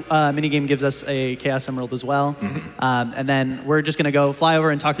minigame gives us a Chaos Emerald as well. And then we're just going to go fly over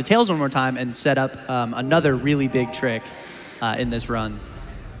and talk to Tails one more time and set up another really big trick in this run.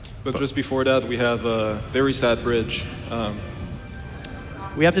 But just before that, we have a very sad bridge.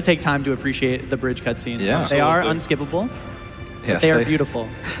 We have to take time to appreciate the bridge cutscenes. Yeah. They are Absolutely. unskippable, Yes, but they are beautiful.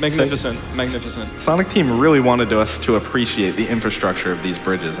 Magnificent, magnificent. Sonic Team really wanted us to appreciate the infrastructure of these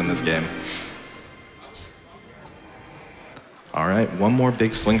bridges in this game. All right, one more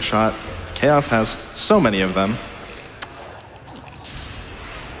big slingshot. Chaos has so many of them.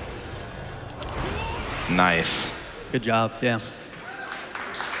 Nice. Good job, yeah.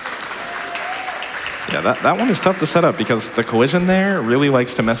 Yeah, that one is tough to set up because the collision there really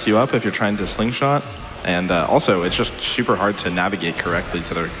likes to mess you up if you're trying to slingshot. And also, it's just super hard to navigate correctly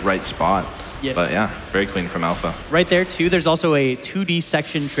to the right spot. Yeah. But yeah, very clean from Alpha. Right there, too, there's also a 2D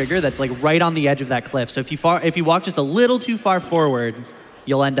section trigger that's like right on the edge of that cliff. So if you walk just a little too far forward,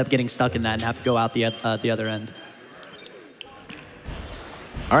 you'll end up getting stuck in that and have to go out the other end.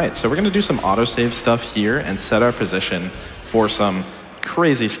 All right, so we're going to do some autosave stuff here and set our position for some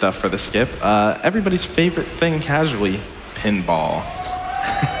crazy stuff for the skip. Everybody's favorite thing casually, pinball.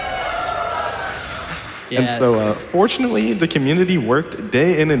 Yeah. And so, fortunately, the community worked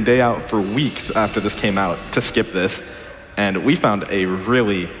day in and day out for weeks after this came out to skip this. And we found a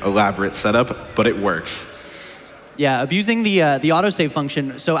really elaborate setup, but it works. Yeah, abusing the autosave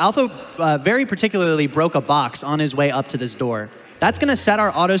function. So Alpha very particularly broke a box on his way up to this door. That's going to set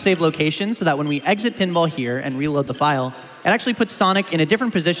our autosave location so that when we exit pinball here and reload the file, it actually puts Sonic in a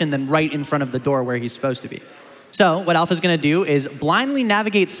different position than right in front of the door where he's supposed to be. So what Alpha's going to do is blindly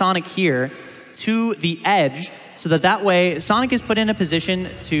navigate Sonic here to the edge so that way Sonic is put in a position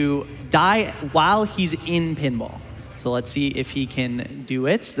to die while he's in pinball. So let's see if he can do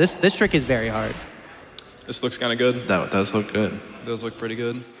it. This trick is very hard. This looks kind of good. That does look good. It does look pretty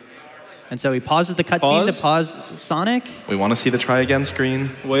good. And so he pauses the cutscene to pause Sonic. We want to see the try again screen.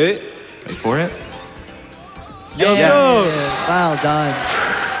 Wait. Wait for it. Yo! Well done.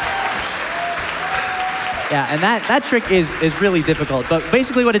 Yeah, and that trick is really difficult. But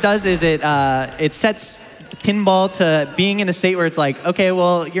basically what it does is it sets pinball to being in a state where it's like, okay,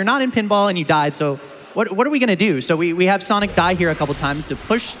 well, you're not in pinball and you died, so what are we going to do? So we have Sonic die here a couple times to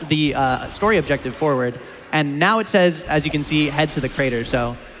push the story objective forward. And now it says, as you can see, head to the crater.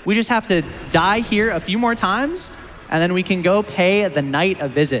 So we just have to die here a few more times, and then we can go pay the knight a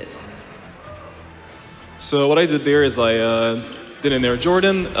visit. So what I did there is I did in there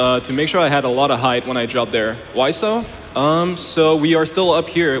Jordan to make sure I had a lot of height when I dropped there. Why so? So we are still up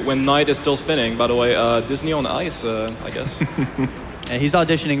here when Night is still spinning. By the way, Disney on Ice, I guess. Yeah, he's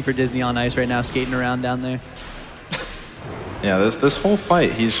auditioning for Disney on Ice right now, skating around down there. Yeah, this whole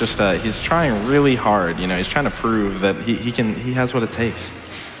fight, he's just he's trying really hard. You know, he's trying to prove that he has what it takes.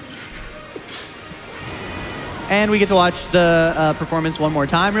 And we get to watch the performance one more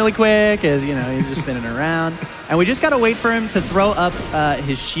time really quick as, you know, he's just spinning around. And we just got to wait for him to throw up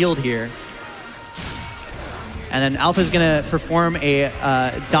his shield here. And then Alpha's going to perform a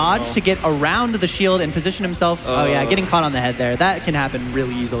dodge to get around the shield and position himself. Oh, yeah, getting caught on the head there. That can happen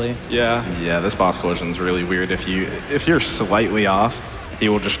really easily. Yeah. Yeah, this boss collision is really weird. If you're slightly off, he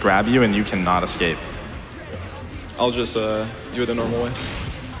will just grab you and you cannot escape. I'll just do it the normal way.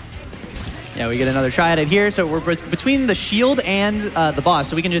 Yeah, we get another try at it here. So we're between the shield and the boss,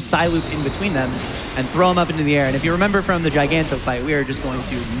 so we can just side loop in between them and throw them up into the air. And if you remember from the Giganto fight, we are just going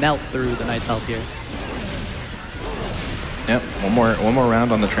to melt through the Knight's health here. Yep, one more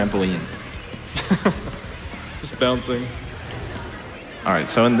round on the trampoline. Just bouncing. All right,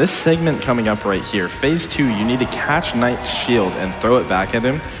 so in this segment coming up right here, phase 2, you need to catch Knight's shield and throw it back at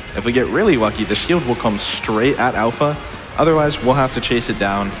him. If we get really lucky, the shield will come straight at Alpha. Otherwise, we'll have to chase it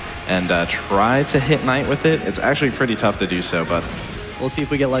down and try to hit Knight with it. It's actually pretty tough to do so, but we'll see if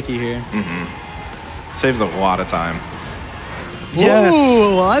we get lucky here. Saves a lot of time. Yes.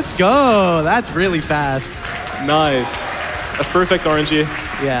 Ooh, let's go. That's really fast. Nice. That's perfect, RNG.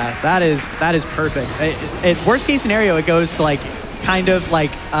 Yeah, that is perfect. Worst case scenario, it goes to like kind of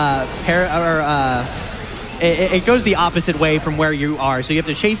like it goes the opposite way from where you are. So you have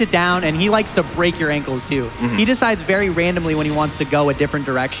to chase it down, and he likes to break your ankles too. He decides very randomly when he wants to go a different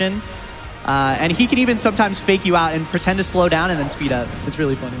direction. And he can even sometimes fake you out and pretend to slow down and then speed up. It's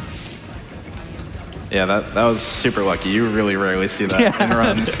really funny. Yeah, that was super lucky. You really rarely see that in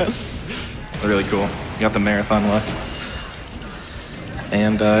runs. Really cool. You got the marathon luck.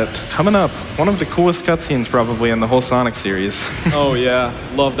 And coming up, one of the coolest cutscenes probably in the whole Sonic series. Oh yeah,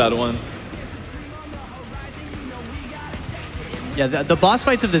 love that one. Yeah, the boss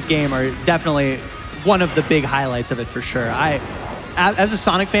fights of this game are definitely one of the big highlights of it for sure. As a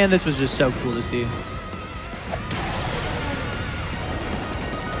Sonic fan, this was just so cool to see.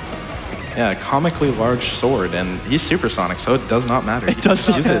 Yeah, a comically large sword, and he's supersonic, so it does not matter. It does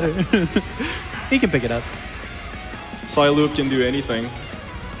not matter. He can pick it up. Psyloop can do anything.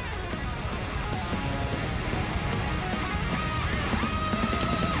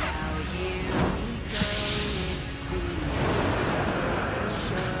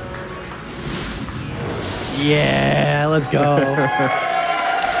 Yeah, let's go.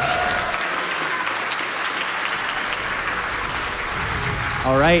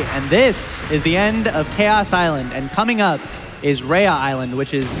 All right, and this is the end of Chaos Island, and coming up is Rhea Island,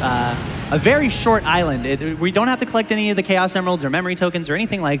 which is a very short island. We don't have to collect any of the Chaos Emeralds or memory tokens or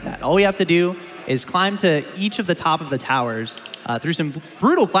anything like that. All we have to do is climb to each of the top of the towers through some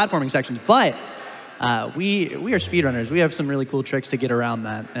brutal platforming sections, but we are speedrunners. We have some really cool tricks to get around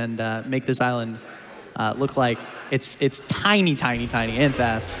that and make this island look like it's tiny, tiny, tiny, and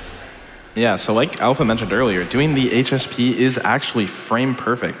fast. Yeah, so like Alpha mentioned earlier, doing the HSP is actually frame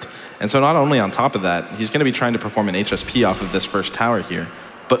perfect. And so not only on top of that, he's going to be trying to perform an HSP off of this first tower here,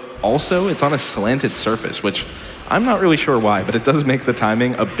 but also it's on a slanted surface, which I'm not really sure why, but it does make the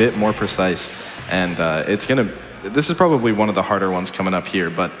timing a bit more precise. And this is probably one of the harder ones coming up here,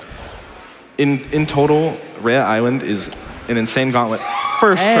 but in total, Rhea Island is an insane gauntlet.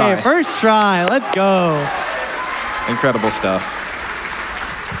 First try. First try, let's go. Incredible stuff.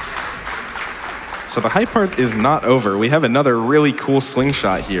 So the hype part is not over. We have another really cool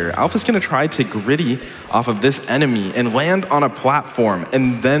slingshot here. Alpha's gonna try to gritty off of this enemy and land on a platform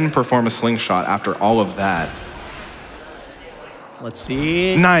and then perform a slingshot after all of that. Let's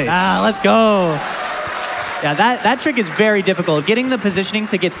see. Nice. Let's go. Yeah, that trick is very difficult. Getting the positioning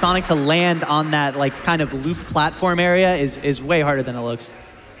to get Sonic to land on that like kind of loop platform area is way harder than it looks.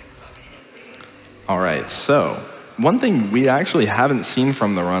 All right, so one thing we actually haven't seen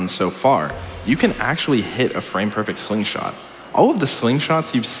from the run so far, you can actually hit a frame-perfect slingshot. All of the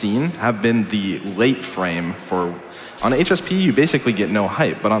slingshots you've seen have been the late frame for... On HSP, you basically get no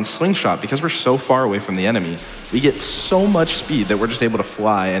height, but on slingshot, because we're so far away from the enemy, we get so much speed that we're just able to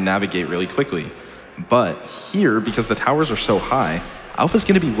fly and navigate really quickly. But here, because the towers are so high, Alpha's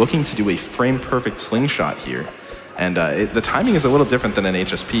going to be looking to do a frame-perfect slingshot here. And the timing is a little different than an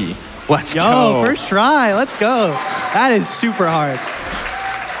HSP. Let's go. First try, let's go. That is super hard.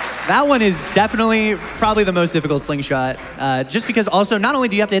 That one is definitely probably the most difficult slingshot, just because also not only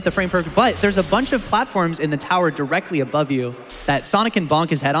do you have to hit the frame perfect, but there's a bunch of platforms in the tower directly above you that Sonic can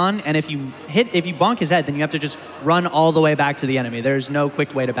bonk his head on, and if you bonk his head, then you have to just run all the way back to the enemy. There's no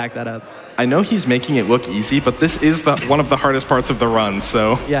quick way to back that up. I know he's making it look easy, but this is one of the hardest parts of the run,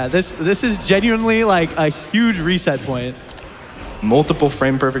 so... Yeah, this is genuinely like a huge reset point. Multiple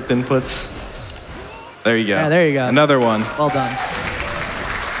frame perfect inputs. There you go. Yeah, there you go. Another one. Well done.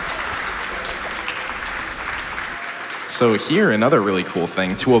 So here, another really cool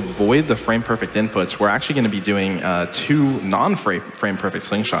thing, to avoid the frame-perfect inputs, we're actually going to be doing two non-frame-perfect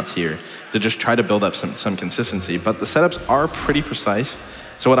slingshots here to just try to build up some consistency. But the setups are pretty precise.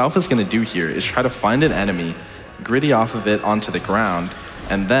 So what Alpha's going to do here is try to find an enemy, gritty off of it onto the ground,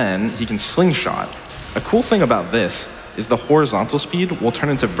 and then he can slingshot. A cool thing about this is the horizontal speed will turn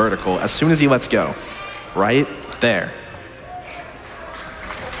into vertical as soon as he lets go. Right there.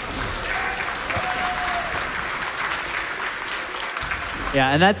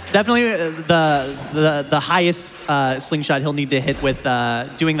 Yeah, and that's definitely the highest slingshot he'll need to hit with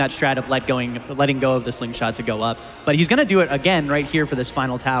doing that strat of letting go of the slingshot to go up. But he's going to do it again right here for this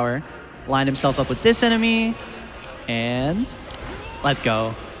final tower. Line himself up with this enemy, and let's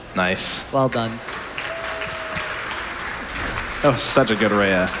go. Nice. Well done. That was such a good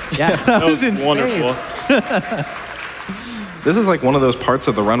Rhea. Yeah, that was wonderful. This is like one of those parts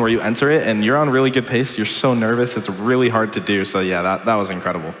of the run where you enter it and you're on really good pace. You're so nervous. It's really hard to do. So yeah, that was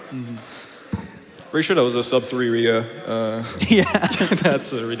incredible. Pretty sure that was a sub 3 Rhea. Yeah.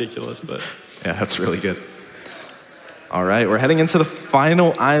 That's ridiculous, but. Yeah, that's really good. All right, we're heading into the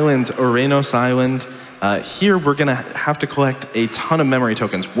final island, Orenos Island. Here, we're going to have to collect a ton of memory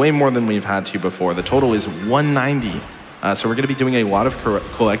tokens, way more than we've had to before. The total is 190. So we're going to be doing a lot of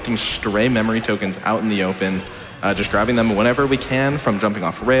collecting stray memory tokens out in the open, just grabbing them whenever we can, from jumping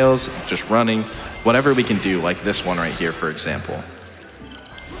off rails, just running, whatever we can do, like this one right here, for example.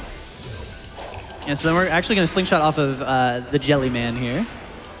 Yeah, so then we're actually going to slingshot off of the Jelly Man here.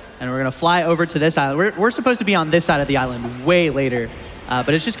 And we're going to fly over to this island. We're supposed to be on this side of the island way later.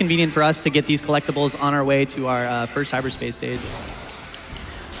 But it's just convenient for us to get these collectibles on our way to our first hyperspace stage.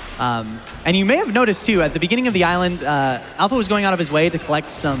 And you may have noticed, too, at the beginning of the island, Alpha was going out of his way to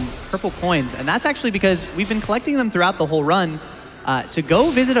collect some purple coins. And that's actually because we've been collecting them throughout the whole run to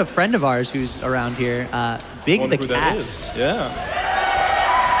go visit a friend of ours who's around here, Big the Cat. That is. Yeah.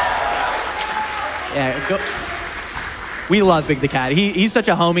 Yeah, we love Big the Cat. He's such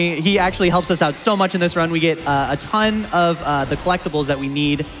a homie. He actually helps us out so much in this run. We get a ton of the collectibles that we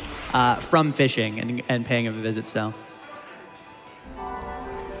need from fishing and paying him a visit, so.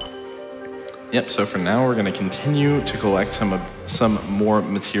 Yep, so for now, we're going to continue to collect some more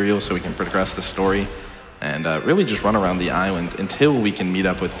materials so we can progress the story and really just run around the island until we can meet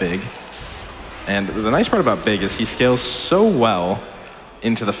up with Big. And the nice part about Big is he scales so well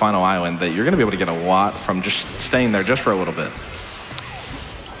into the final island that you're going to be able to get a lot from just staying there just for a little bit.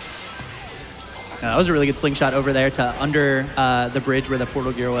 That was a really good slingshot over there to under the bridge where the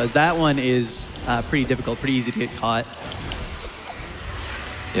portal gear was. That one is pretty difficult, pretty easy to get caught.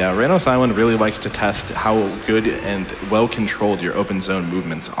 Yeah, Orenos Island really likes to test how good and well-controlled your open zone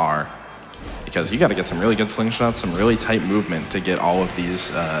movements are. Because you got to get some really good slingshots, some really tight movement to get all of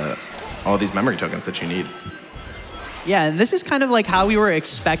these memory tokens that you need. Yeah, and this is kind of like how we were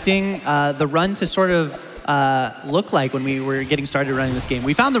expecting the run to sort of look like when we were getting started running this game.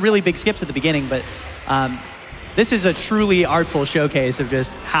 We found the really big skips at the beginning, but this is a truly artful showcase of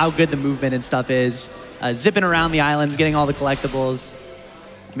just how good the movement and stuff is. Zipping around the islands, getting all the collectibles.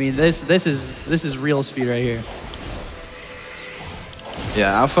 I mean, this is real speed right here.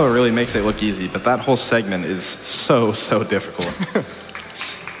 Yeah, Alpha really makes it look easy, but that whole segment is so difficult.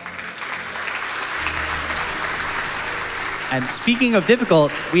 And speaking of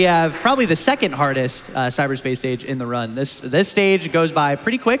difficult, we have probably the second hardest cyberspace stage in the run. This stage goes by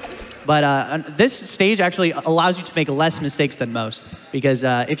pretty quick, but this stage actually allows you to make less mistakes than most. Because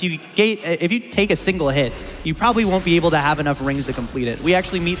if you take a single hit, you probably won't be able to have enough rings to complete it. We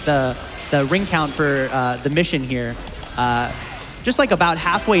actually meet the ring count for the mission here just like about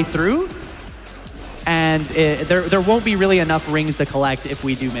halfway through. And there won't be really enough rings to collect if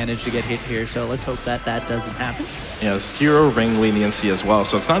we do manage to get hit here. So let's hope that doesn't happen. Yeah, there's 0 ring leniency as well.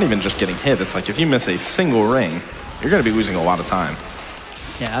 So it's not even just getting hit. It's like if you miss a single ring, you're going to be losing a lot of time.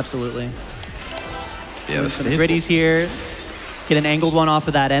 Yeah, absolutely. Yeah, some gritties here. Get an angled one off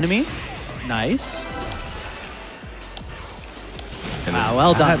of that enemy. Nice. Wow,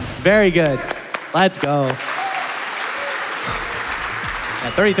 well done. Very good. Let's go.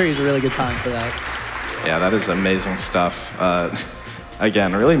 Yeah, 33 is a really good time for that. Yeah, that is amazing stuff.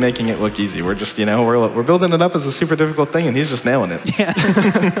 Again, really making it look easy. We're just, we're building it up as a super difficult thing, and he's just nailing it. Yeah.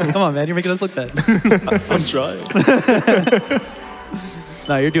 Come on, man, you're making us look bad. I'm trying.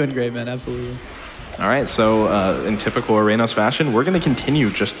 No, you're doing great, man, absolutely. All right, so in typical Orenos fashion, we're going to continue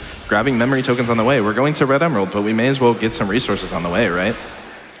just grabbing memory tokens on the way. We're going to Red Emerald, but we may as well get some resources on the way, right?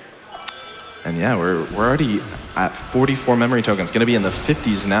 And yeah, we're already at 44 memory tokens, going to be in the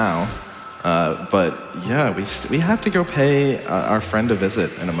 50s now. But yeah, we have to go pay our friend a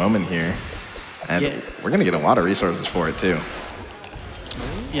visit in a moment here. And we're going to get a lot of resources for it too.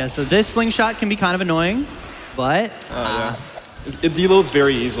 Yeah, so this slingshot can be kind of annoying, but... yeah. It deloads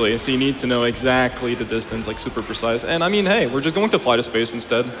very easily, so you need to know exactly the distance, like super precise. And I mean, hey, we're just going to fly to space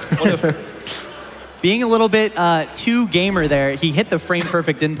instead. What if? Being a little bit too gamer there, he hit the frame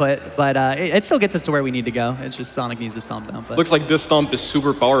perfect input, but it still gets us to where we need to go. It's just Sonic needs to stomp down. But. Looks like this stomp is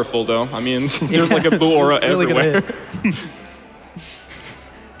super powerful, though. I mean, there's like a blue aura everywhere.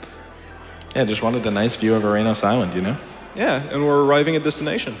 Yeah, just wanted a nice view of Orenos Island, yeah, and we're arriving at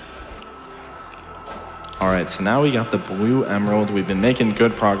destination. All right, so now we got the blue emerald. We've been making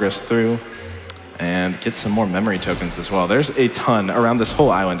good progress through, and get some more memory tokens as well. There's a ton around this whole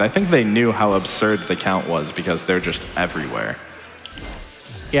island. I think they knew how absurd the count was because they're just everywhere.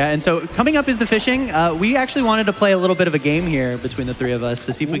 Yeah, and so coming up is the fishing. We actually wanted to play a little bit of a game here between the three of us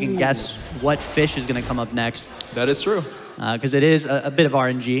to see if we can guess what fish is going to come up next. That is true. Because it is a bit of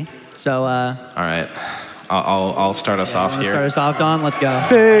RNG. So, all right, I'll start us off here. Start us off, Don. Let's go.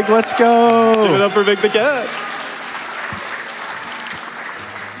 Big, let's go. Give it up for Big the Cat.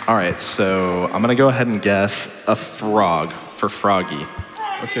 All right, so I'm gonna go ahead and guess a frog for Froggy.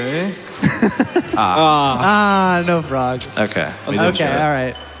 Okay. No frog. Okay. Okay, all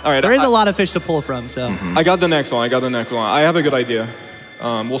right. All right. There is a lot of fish to pull from, so. I got the next one. I have a good idea.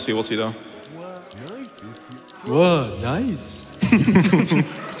 We'll see though. Whoa, nice.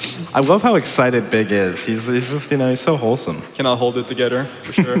 I love how excited Big is. He's just, he's so wholesome. Cannot hold it together,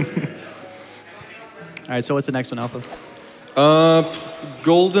 for sure. All right, so what's the next one, Alpha?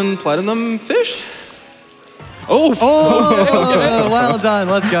 Golden platinum fish? Oh, well done.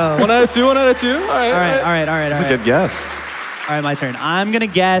 Let's go. 1 out of 2, 1 out of 2. All right. That's a good guess. All right, my turn. I'm going to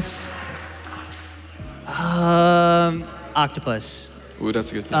guess octopus. Ooh,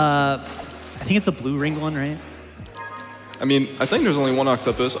 that's a good guess. I think it's the blue ring one, right? I mean, I think there's only one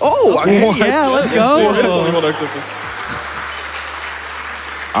octopus. Oh, yeah, let's go. There's only one octopus.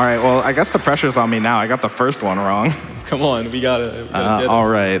 All right, well, I guess the pressure's on me now. I got the first one wrong. Come on, we gotta get it. All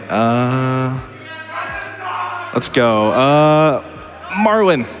right, let's go.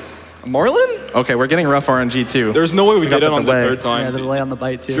 Marlin. Marlin? Okay, we're getting rough RNG too. There's no way we did it on the delay. third time. Yeah, the delay on the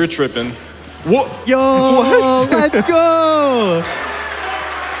bite too. You're tripping. What? Yo, let's go.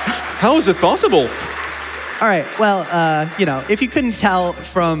 How is it possible? All right, well, if you couldn't tell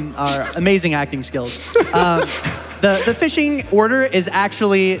from our amazing acting skills, the fishing order is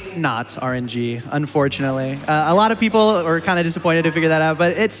actually not RNG, unfortunately. A lot of people were kind of disappointed to figure that out,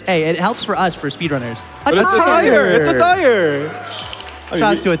 but it helps for us, for speedrunners. But it's a tire. It's a tire.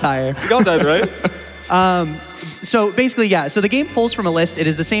 Shots to a tire. You got that right. So basically, yeah, so the game pulls from a list. It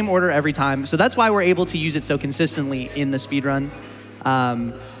is the same order every time. So that's why we're able to use it so consistently in the speedrun.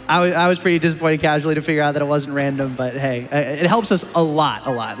 I was pretty disappointed casually to figure out that it wasn't random, but hey, it helps us a lot.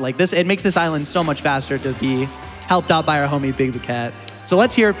 Like this, it makes this island so much faster to be helped out by our homie Big the Cat. So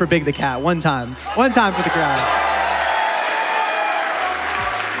let's hear it for Big the Cat one time. One time for the crowd.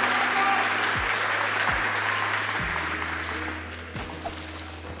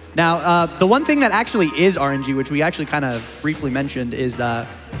 Now, the one thing that actually is RNG, which we actually kind of briefly mentioned, is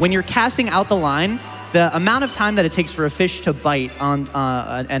when you're casting out the line, the amount of time that it takes for a fish to bite on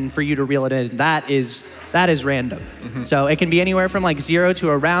and for you to reel it in, that is random. So it can be anywhere from like 0 to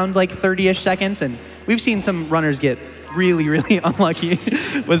around like 30-ish seconds, and we've seen some runners get really, really unlucky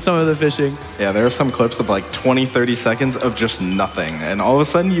with some of the fishing. Yeah, there are some clips of like 20, 30 seconds of just nothing, and all of a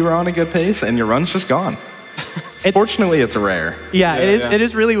sudden you were on a good pace and your run's just gone. Fortunately, it's rare. Yeah, it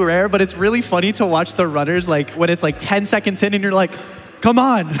is really rare, but it's really funny to watch the runners like when it's like 10 seconds in and you're like, come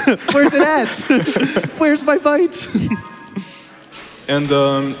on, where's it at? Where's my bite? And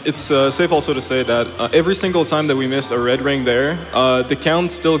it's safe also to say that every single time that we miss a red ring there, the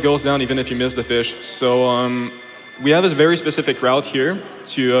count still goes down even if you miss the fish. So we have a very specific route here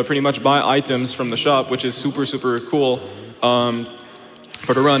to pretty much buy items from the shop, which is super, super cool.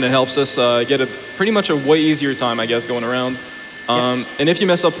 For the run, it helps us get pretty much a way easier time, I guess, going around. And if you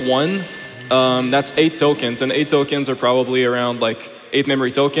mess up one, that's 8 tokens, and 8 tokens are probably around like 8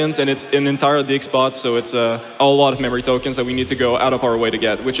 memory tokens, and it's an entire dig spot, so it's a lot of memory tokens that we need to go out of our way to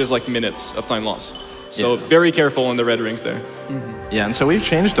get, which is like minutes of time loss. So very careful on the red rings there. Yeah, and so we've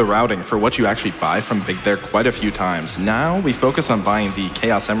changed the routing for what you actually buy from Big there quite a few times. Now we focus on buying the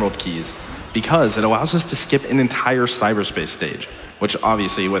Chaos Emerald keys because it allows us to skip an entire cyberspace stage, which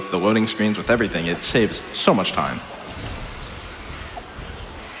obviously with the loading screens, with everything, it saves so much time.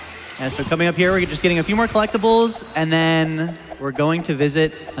 And so coming up here, we're just getting a few more collectibles, and then we're going to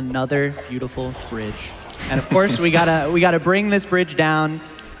visit another beautiful bridge. And of course, we gotta bring this bridge down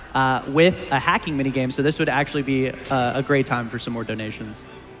with a hacking minigame, so this would actually be a great time for some more donations.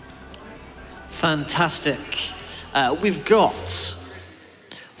 Fantastic. We've got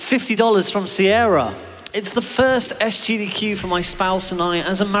 $50 from Sierra. It's the first SGDQ for my spouse and I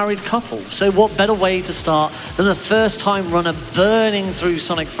as a married couple. So what better way to start than a first-time runner burning through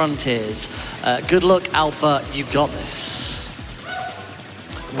Sonic Frontiers? Good luck, Alpha, you got this.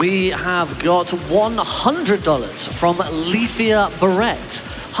 We have got $100 from Leafia Barrett.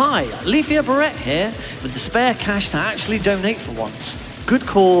 Hi, Leafia Barrett here with the spare cash to actually donate for once. Good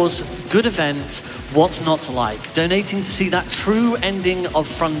cause, good event, What's not to like? Donating to see that true ending of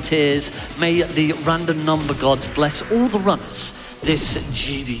Frontiers. May the random number gods bless all the runners this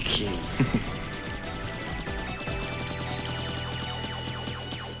GDQ.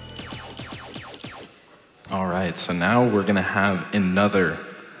 All right, so now we're gonna have another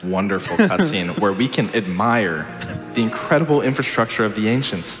wonderful cutscene where we can admire the incredible infrastructure of the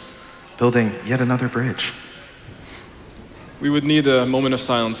ancients, building yet another bridge. We would need a moment of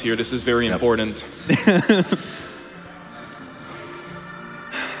silence here. This is very important.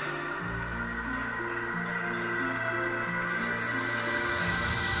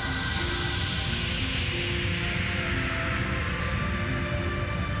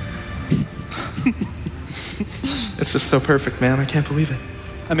 It's just so perfect, man. I can't believe it.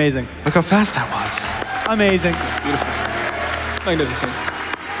 Amazing. Look how fast that was. Amazing. Beautiful. Magnificent.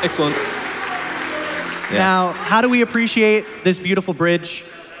 Excellent. Yes. Now, how do we appreciate this beautiful bridge?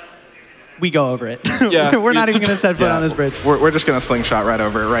 We go over it. Yeah, We're not even going to set foot on this bridge. We're just going to slingshot right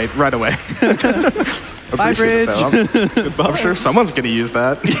over it right away. Bye, bridge. I'm sure someone's going to use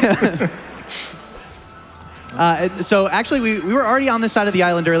that. So actually, we were already on this side of the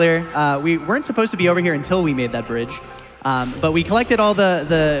island earlier. We weren't supposed to be over here until we made that bridge. But we collected all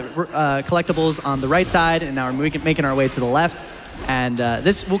the collectibles on the right side, and now we're making our way to the left. And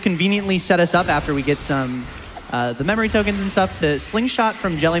this will conveniently set us up after we get some the memory tokens and stuff to slingshot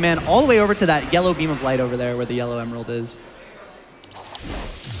from Jellyman all the way over to that yellow beam of light over there where the yellow emerald is.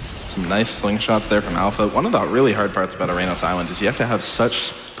 Some nice slingshots there from Alpha. One of the really hard parts about Arenos Island is you have to have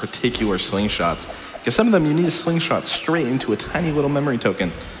such particular slingshots. Because some of them you need a slingshot straight into a tiny little memory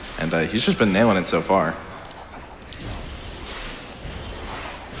token. And he's just been nailing it so far.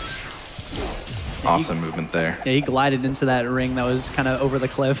 Awesome movement there. Yeah, he glided into that ring that was kind of over the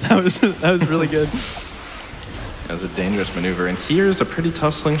cliff. That was really good. That was a dangerous maneuver. And here's a pretty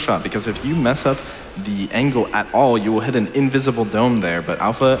tough slingshot because if you mess up the angle at all, you will hit an invisible dome there. But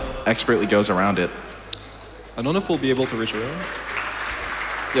Alpha expertly goes around it. I don't know if we'll be able to reach around.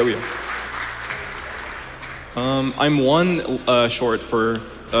 Yeah, we are. I'm one short for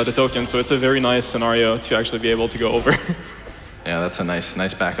the token, so it's a very nice scenario to actually be able to go over. Yeah, that's a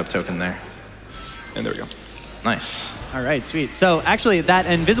nice backup token there. And there we go. Nice. All right, sweet. So actually, that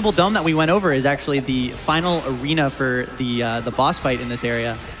invisible dome that we went over is actually the final arena for the boss fight in this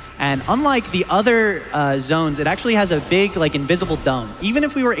area. And unlike the other zones, it actually has a big like invisible dome. Even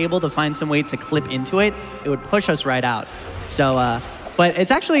if we were able to find some way to clip into it, it would push us right out. So, but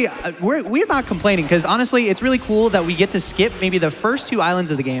it's actually, we're not complaining because honestly, it's really cool that we get to skip maybe the first 2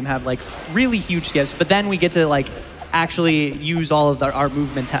 islands of the game have like really huge skips, but then we get to like actually use all of our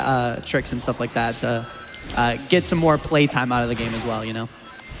movement tricks and stuff like that to get some more play time out of the game as well, you know?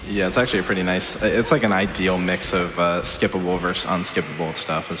 Yeah, it's actually a pretty nice, it's like an ideal mix of skippable versus unskippable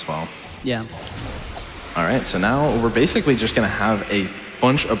stuff as well. Yeah. All right, so now we're basically just gonna have a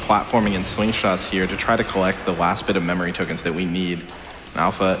bunch of platforming and slingshots here to try to collect the last bit of memory tokens that we need. And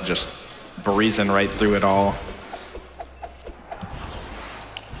Alpha just breezing right through it all.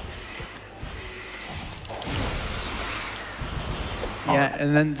 Yeah,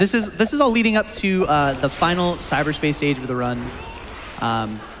 and then this is all leading up to the final cyberspace stage of the run,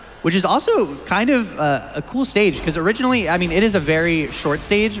 which is also kind of a cool stage because originally, I mean, it is a very short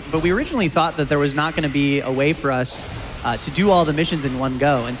stage, but we originally thought that there was not going to be a way for us to do all the missions in one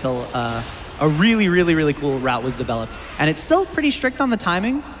go until a really cool route was developed. And it's still pretty strict on the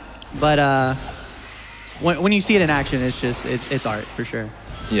timing, but when you see it in action, it's just, it's art for sure.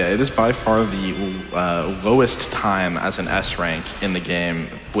 Yeah, it is by far the lowest time as an S rank in the game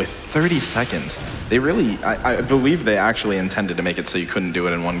with 30 seconds. They really, I believe they actually intended to make it so you couldn't do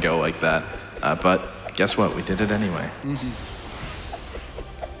it in one go like that. But guess what? We did it anyway. Mm-hmm.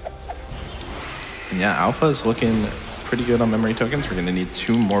 And yeah, Alpha is looking pretty good on memory tokens. We're going to need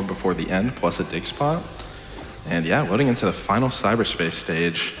 2 more before the end, plus a dig spot. And yeah, loading into the final cyberspace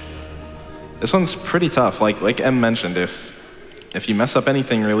stage. This one's pretty tough. Like M mentioned, if you mess up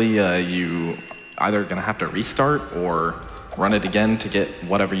anything, really, you either gonna have to restart or run it again to get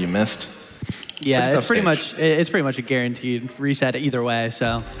whatever you missed. Yeah, it's pretty much a guaranteed reset either way.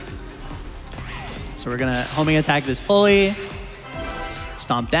 So we're gonna homing attack this pulley,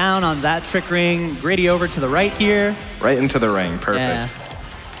 stomp down on that trick ring, Grady over to the right here. Right into the ring, perfect. Yeah.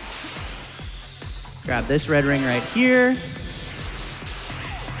 Grab this red ring right here.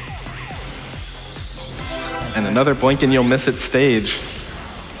 And another blink and you'll miss it stage.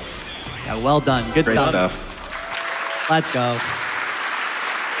 Yeah, well done. Good Great stuff. Let's go.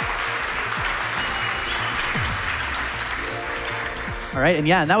 All right, and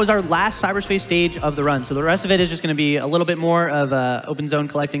yeah, and that was our last cyberspace stage of the run. So the rest of it is just going to be a little bit more of open zone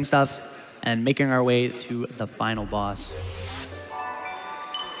collecting stuff. and making our way to the final boss.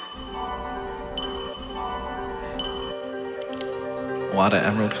 A lot of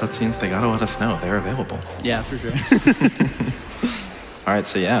Emerald cutscenes. They gotta let us know they're available. Yeah, for sure. All right,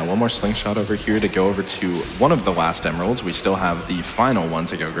 so yeah, one more slingshot over here to go over to one of the last emeralds. We still have the final one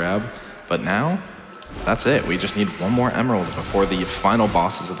to go grab, but now that's it. We just need one more emerald before the final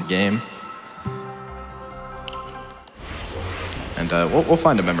bosses of the game. And we'll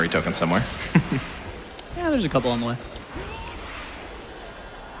find a memory token somewhere. Yeah, there's a couple on the way.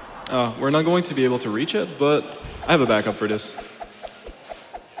 We're not going to be able to reach it, but I have a backup for this.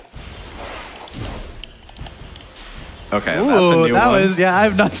 Okay, Ooh, that's a new that one. was, yeah, I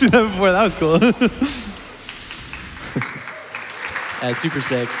have not seen that before. That was cool. Yeah, super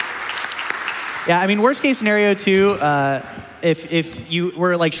sick. Yeah, I mean, worst case scenario too, if you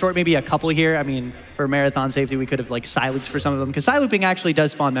were like short maybe a couple here, I mean, for marathon safety, we could have like side looped for some of them, because side looping actually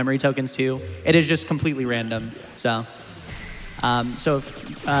does spawn memory tokens too. It is just completely random, so.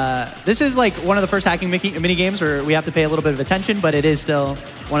 This is like one of the first hacking mini games where we have to pay a little bit of attention, but it is still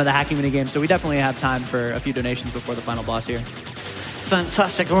one of the hacking mini games, so we definitely have time for a few donations before the final boss here.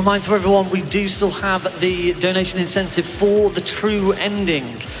 Fantastic. A reminder to everyone, we do still have the donation incentive for the true ending.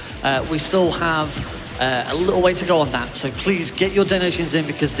 We still have a little way to go on that, so please get your donations in,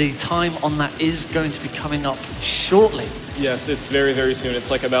 because the time on that is going to be coming up shortly. Yes, it's very, very soon.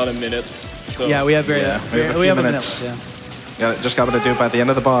 It's like about a minute. So. Yeah, we have we have a few minutes. Yeah. Just got to do it by the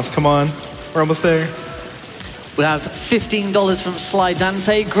end of the boss. Come on, we're almost there. We have $15 from Sly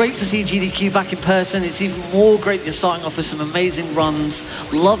Dante. Great to see GDQ back in person. It's even more great that you're starting off with some amazing runs.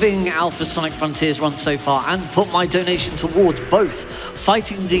 Loving Alpha Sonic Frontiers run so far, and put my donation towards both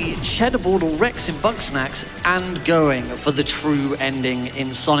fighting the Cheddar Board or Rex in Bugsnax and going for the true ending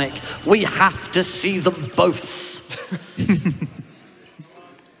in Sonic. We have to see them both.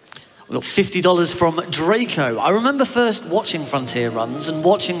 We got $50 from Draco. I remember first watching Frontier runs and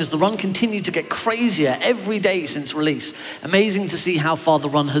watching as the run continued to get crazier every day since release. Amazing to see how far the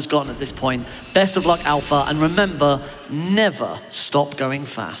run has gotten at this point. Best of luck, Alpha, and remember, never stop going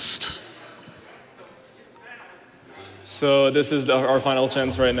fast. So this is our final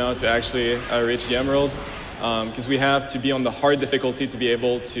chance right now to actually reach the Emerald, because we have to be on the hard difficulty to be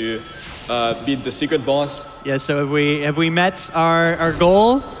able to beat the secret boss. Yeah, so have we met our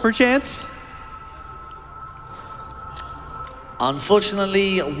goal, perchance?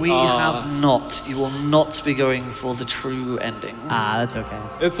 Unfortunately, we have not. You will not be going for the true ending. Ah, that's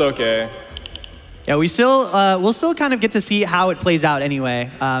okay. It's okay. Yeah, we'll still kind of get to see how it plays out anyway.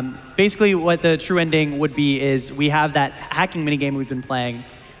 Basically, what the true ending would be is we have that hacking minigame we've been playing.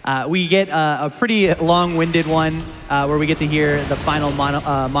 We get a pretty long-winded one where we get to hear the final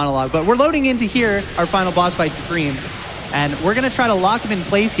monologue. But we're loading in to hear our final boss fight, Supreme. And we're going to try to lock him in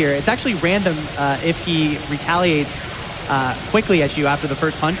place here. It's actually random if he retaliates quickly at you after the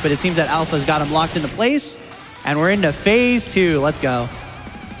first punch, but it seems that Alpha's got him locked into place. And we're into phase 2. Let's go.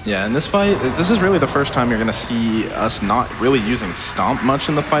 Yeah, in this fight, this is really the first time you're going to see us not really using Stomp much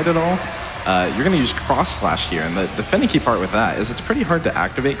in the fight at all. You're going to use Cross Slash here, and the finicky part with that is it's pretty hard to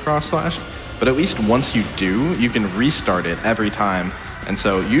activate Cross Slash, but at least once you do, you can restart it every time. And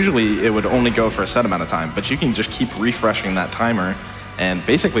so usually it would only go for a set amount of time, but you can just keep refreshing that timer and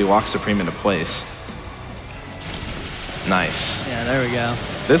basically lock Supreme into place. Nice. Yeah, there we go.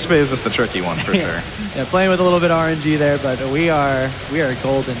 This phase is the tricky one for sure. Yeah, playing with a little bit of RNG there, but we are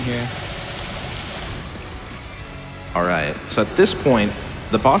golden here. All right, so at this point,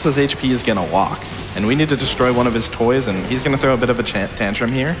 the boss's HP is gonna lock, and we need to destroy one of his toys, and he's gonna throw a bit of a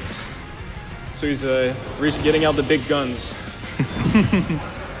tantrum here. So he's getting out the big guns.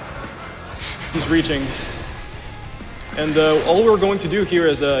 He's reaching. And all we're going to do here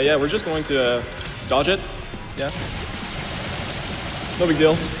is, we're just going to dodge it. Yeah. No big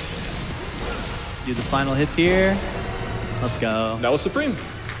deal. Do the final hits here. Let's go. That was Supreme.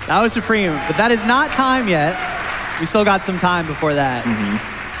 That was Supreme, but that is not time yet. We still got some time before that.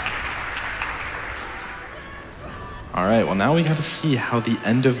 All right, well now we got to see how the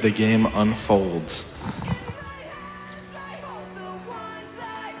end of the game unfolds.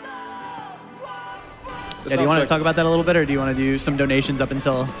 Yeah, do you want to talk about that a little bit, or do you want to do some donations up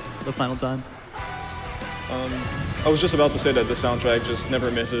until the final time? I was just about to say that the soundtrack just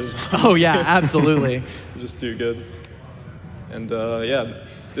never misses. Oh yeah, absolutely. It's just too good. And yeah,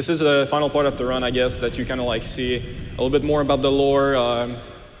 this is the final part of the run, I guess, that you kind of like see a little bit more about the lore.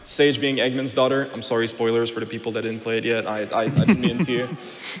 Sage being Eggman's daughter. I'm sorry, spoilers for the people that didn't play it yet. I didn't mean to.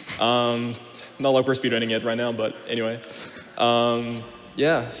 Not like we're speedrunning it right now, but anyway.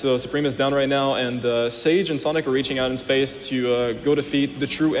 Yeah, so Supreme is down right now, and Sage and Sonic are reaching out in space to go defeat the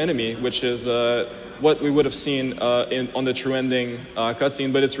true enemy, which is what we would have seen on the true ending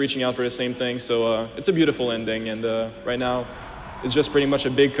cutscene, but it's reaching out for the same thing, so it's a beautiful ending, and right now it's just pretty much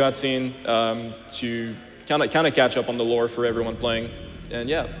a big cutscene to kind of catch up on the lore for everyone playing, and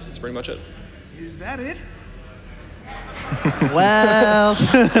yeah, that's pretty much it. Is that it? Well,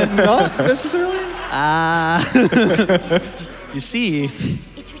 not necessarily. You see.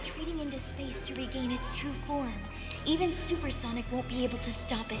 It's retreating into space to regain its true form. Even Supersonic won't be able to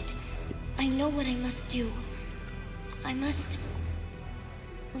stop it. I know what I must do. I must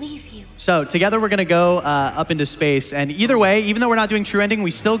leave you. So together we're gonna go up into space, and either way, even though we're not doing true ending,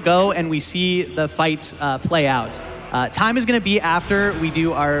 we still go and we see the fight play out. Time is gonna be after we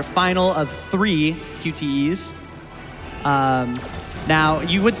do our final of 3 QTEs. Now,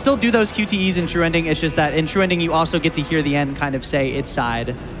 you would still do those QTEs in true ending, it's just that in true ending you also get to hear the end kind of say its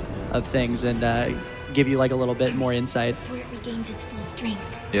side of things and give you like a little bit more insight. Before it regains its full strength.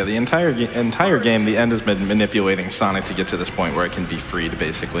 Yeah, the entire game, the end has been manipulating Sonic to get to this point where it can be freed,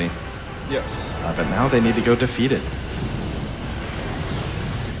 basically. Yes. But now they need to go defeat it.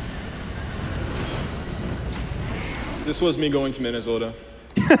 This was me going to Minnesota.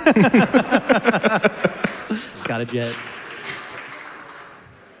 Got a jet.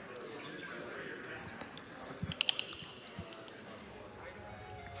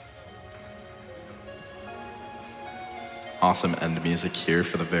 Awesome end music here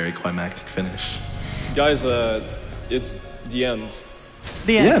for the very climactic finish. Guys, it's the end.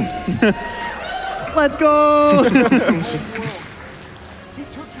 The end. Let's go! He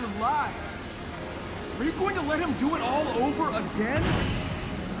took your lives. Are you going to let him do it all over again?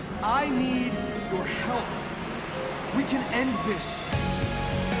 I need your help. We can end this.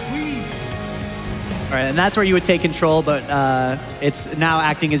 Please. All right, and that's where you would take control, but it's now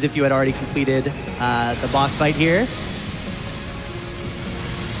acting as if you had already completed the boss fight here.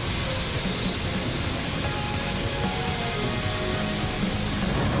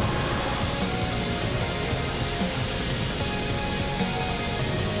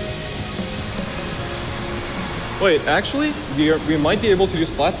 Wait, actually, we might be able to do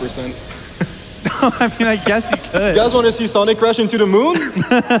splat percent. I mean, I guess you could. You guys want to see Sonic crash into the moon?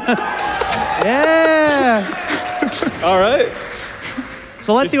 Yeah! All right.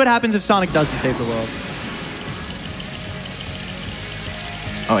 So let's see what happens if Sonic doesn't save the world.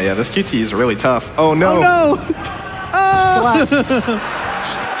 Oh yeah, this QT is really tough. Oh no! Oh no!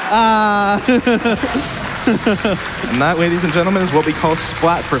 And that, ladies and gentlemen, is what we call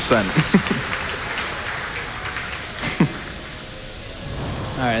splat percent.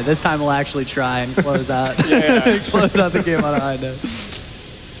 All right, this time we'll actually try and close out, close out the game on a high note.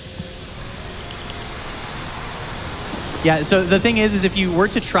 Yeah, so the thing is if you were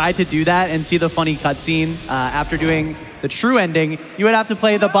to try to do that and see the funny cutscene after doing the true ending, you would have to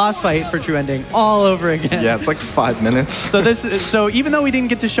play the boss fight for true ending all over again. Yeah, it's like 5 minutes. So even though we didn't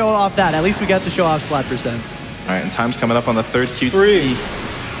get to show off that, at least we got to show off splat percent. All right, and time's coming up on the third QT. 3,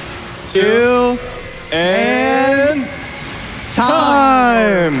 2, and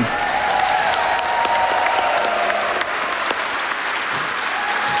time!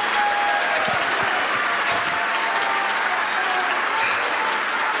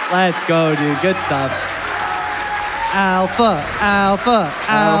 Let's go, dude. Good stuff. Alpha, alpha,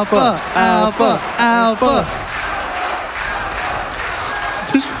 alpha, alpha, alpha.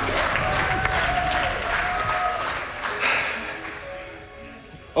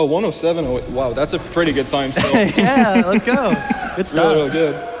 Oh, 107. Oh, wow, that's a pretty good time still. Yeah, let's go. Good stuff. Really, really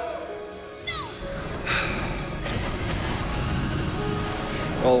good.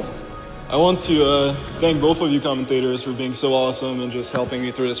 Well, I want to thank both of you commentators for being so awesome and just helping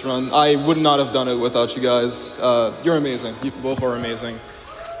me through this run. I would not have done it without you guys. You're amazing. You both are amazing.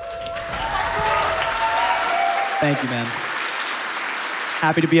 Thank you, man.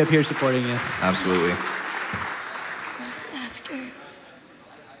 Happy to be up here supporting you. Absolutely.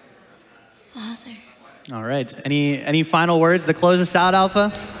 All right. Any final words to close us out,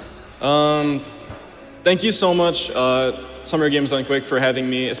 Alpha? Thank you so much, Summer Games Done Quick, for having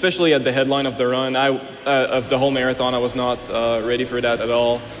me, especially at the headline of the run. Of the whole marathon, I was not ready for that at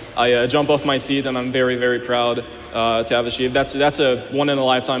all. I jump off my seat, and I'm very, very proud to have achieved. That's a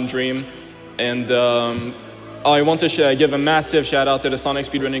one-in-a-lifetime dream. And I want to give a massive shout out to the Sonic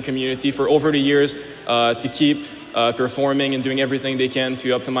speedrunning community for over the years to keep performing and doing everything they can to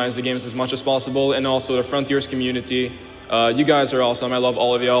optimize the games as much as possible, and also the Frontiers community. You guys are awesome. I love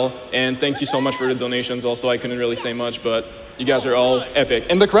all of y'all. And thank you so much for the donations also. I couldn't really say much, but you guys are all epic.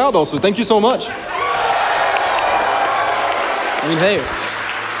 And the crowd also, thank you so much. I mean, hey,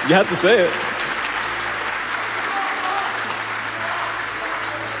 you had to say it.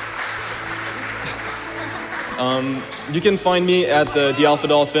 You can find me at the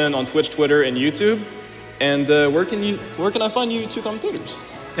AlphaDolphin on Twitch, Twitter, and YouTube. And where can I find you two commentators?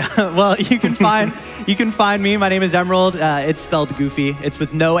 Well, you can find me. My name is Emerald. It's spelled goofy. It's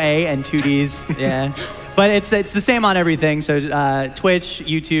with no A and 2 D's. Yeah, but it's the same on everything. So Twitch,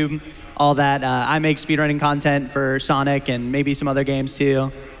 YouTube, all that. I make speedrunning content for Sonic and maybe some other games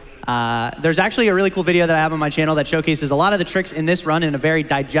too. There's actually a really cool video that I have on my channel that showcases a lot of the tricks in this run in a very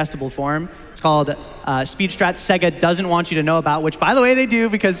digestible form. It's called Speed Strats Sega Doesn't Want You to Know About, which, by the way, they do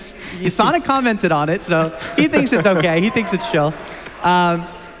because Sonic commented on it, so he thinks it's okay. He thinks it's chill.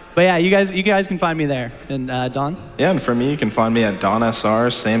 But yeah, you guys can find me there. And Don? Yeah, and for me, you can find me at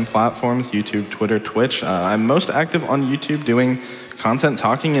dawnsr, same platforms, YouTube, Twitter, Twitch. I'm most active on YouTube doing content,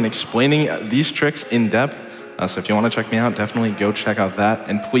 talking, and explaining these tricks in depth. So if you want to check me out, definitely go check out that.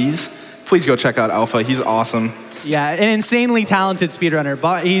 And please go check out Alpha. He's awesome. Yeah, an insanely talented speedrunner.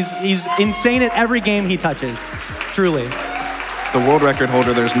 He's insane at every game he touches, truly. The world record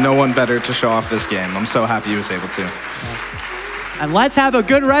holder, there's no one better to show off this game. I'm so happy he was able to. And let's have a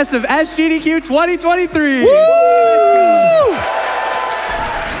good rest of SGDQ 2023. Woo!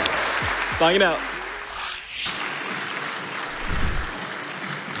 Signing out.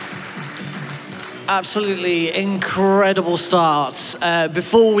 Absolutely incredible start.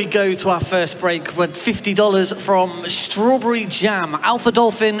 Before we go to our first break, we had $50 from Strawberry Jam.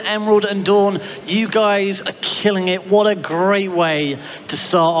 AlphaDolphin, Emerald, and Dawn, you guys are killing it. What a great way to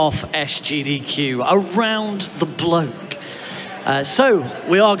start off SGDQ. Around the bloke. So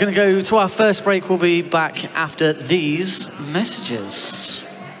we are going to go to our first break. We'll be back after these messages.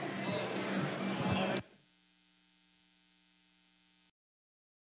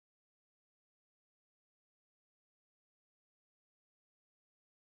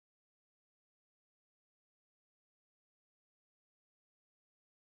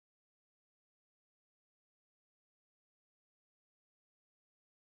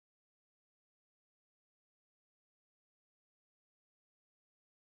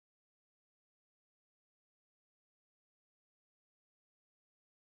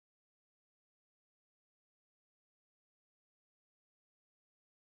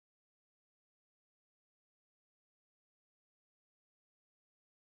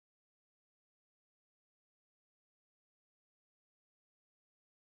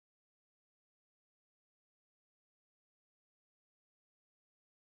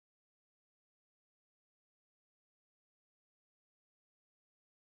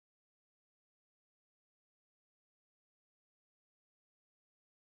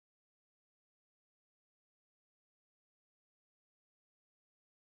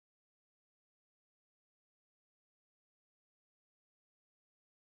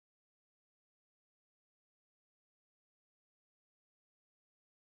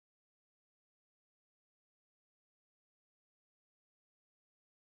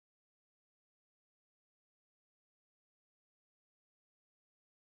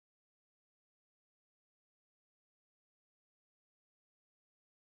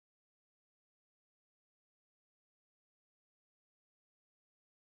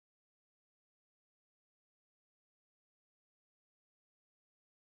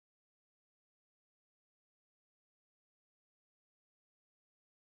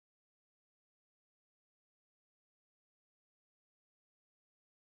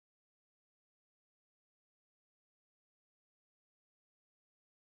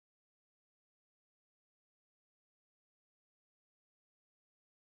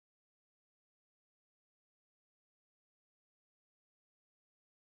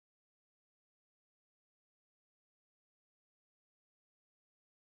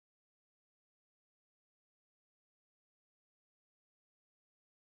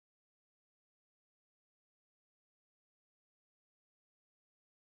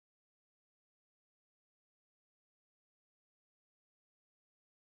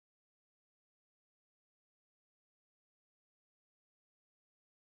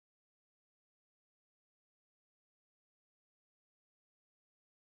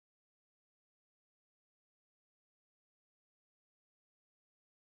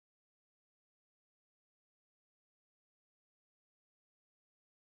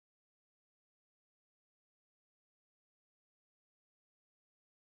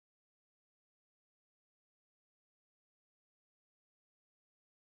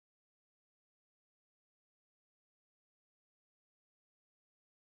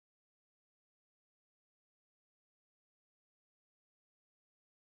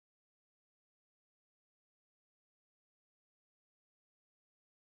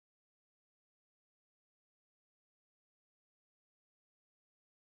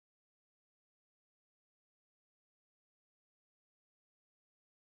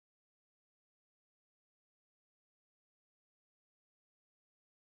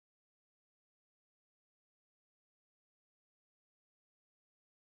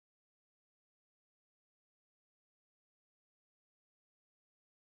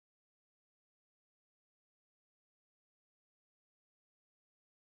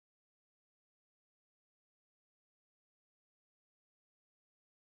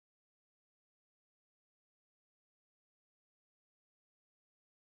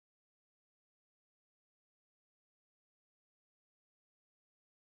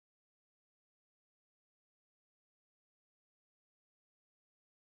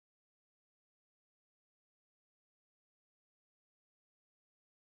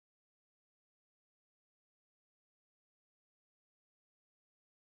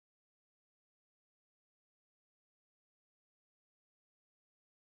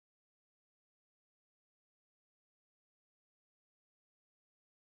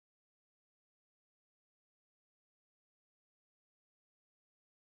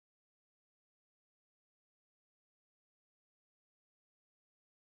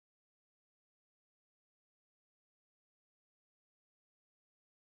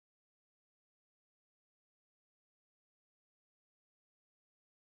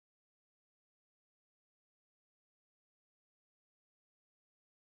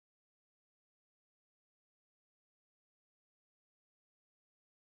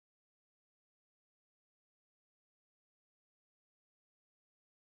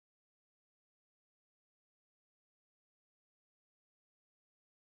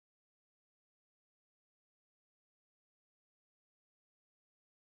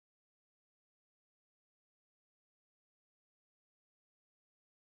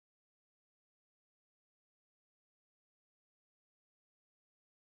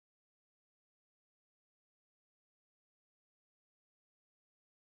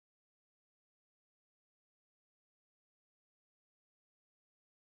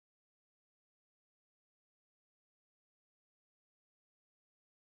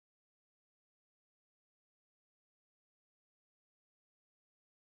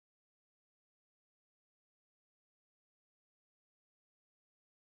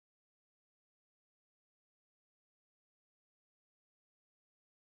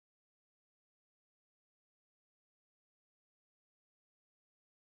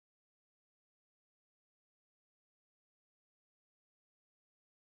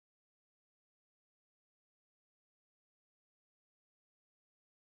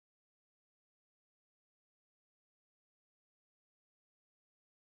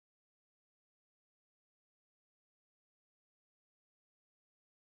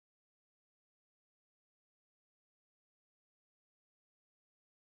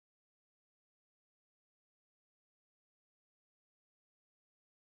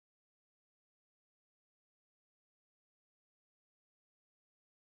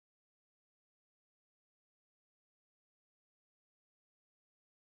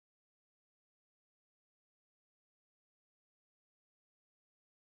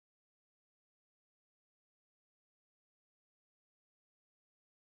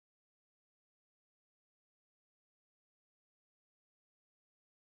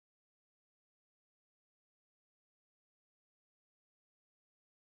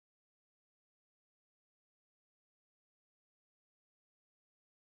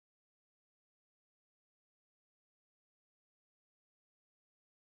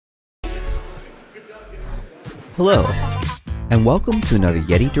 Hello, and welcome to another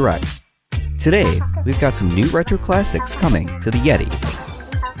Yeti Direct. Today, we've got some new retro classics coming to the Yeti.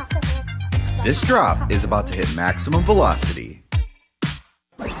 This drop is about to hit maximum velocity.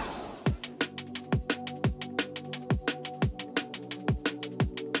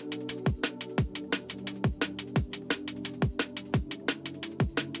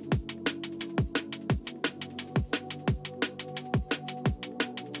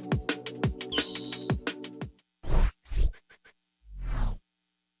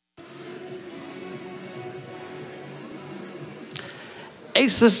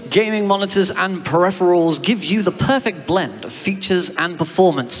 Asus gaming monitors and peripherals give you the perfect blend of features and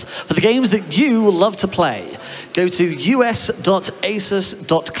performance for the games that you love to play. Go to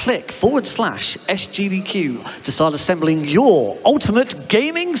us.asus.click/SGDQ to start assembling your ultimate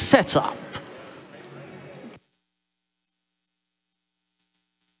gaming setup.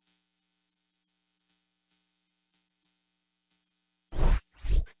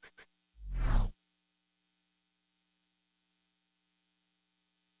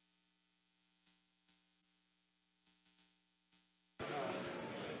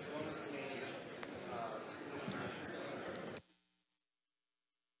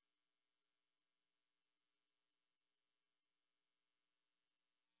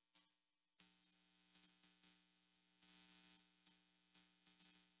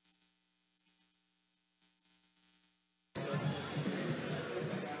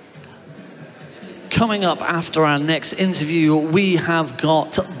 Coming up after our next interview, we have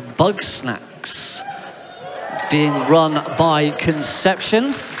got Bug Snacks being run by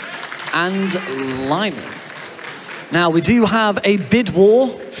Conception and Lyman. Now, we do have a bid war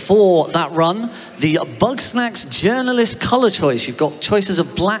for that run. The Bug Snacks journalist color choice. You've got choices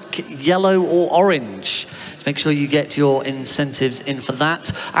of black, yellow, or orange. So make sure you get your incentives in for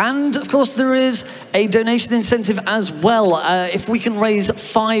that. And, of course, there is a donation incentive as well. If we can raise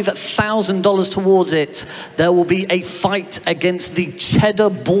 $5,000 towards it, there will be a fight against the Cheddar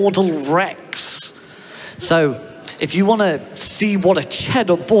Bordel Rex. So, if you want to see what a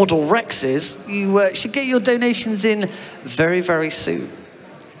Cheddar Bordel Rex is, you should get your donations in very, very soon.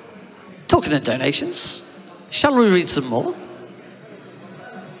 Talking of donations, shall we read some more?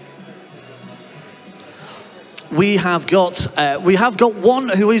 We have got one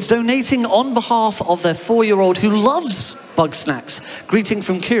who is donating on behalf of their 4-year-old who loves Bug Snacks. Greeting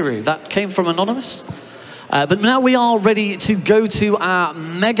from Kuru. That came from Anonymous. But now we are ready to go to our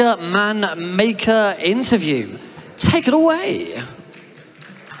Mega Man Maker interview. Take it away.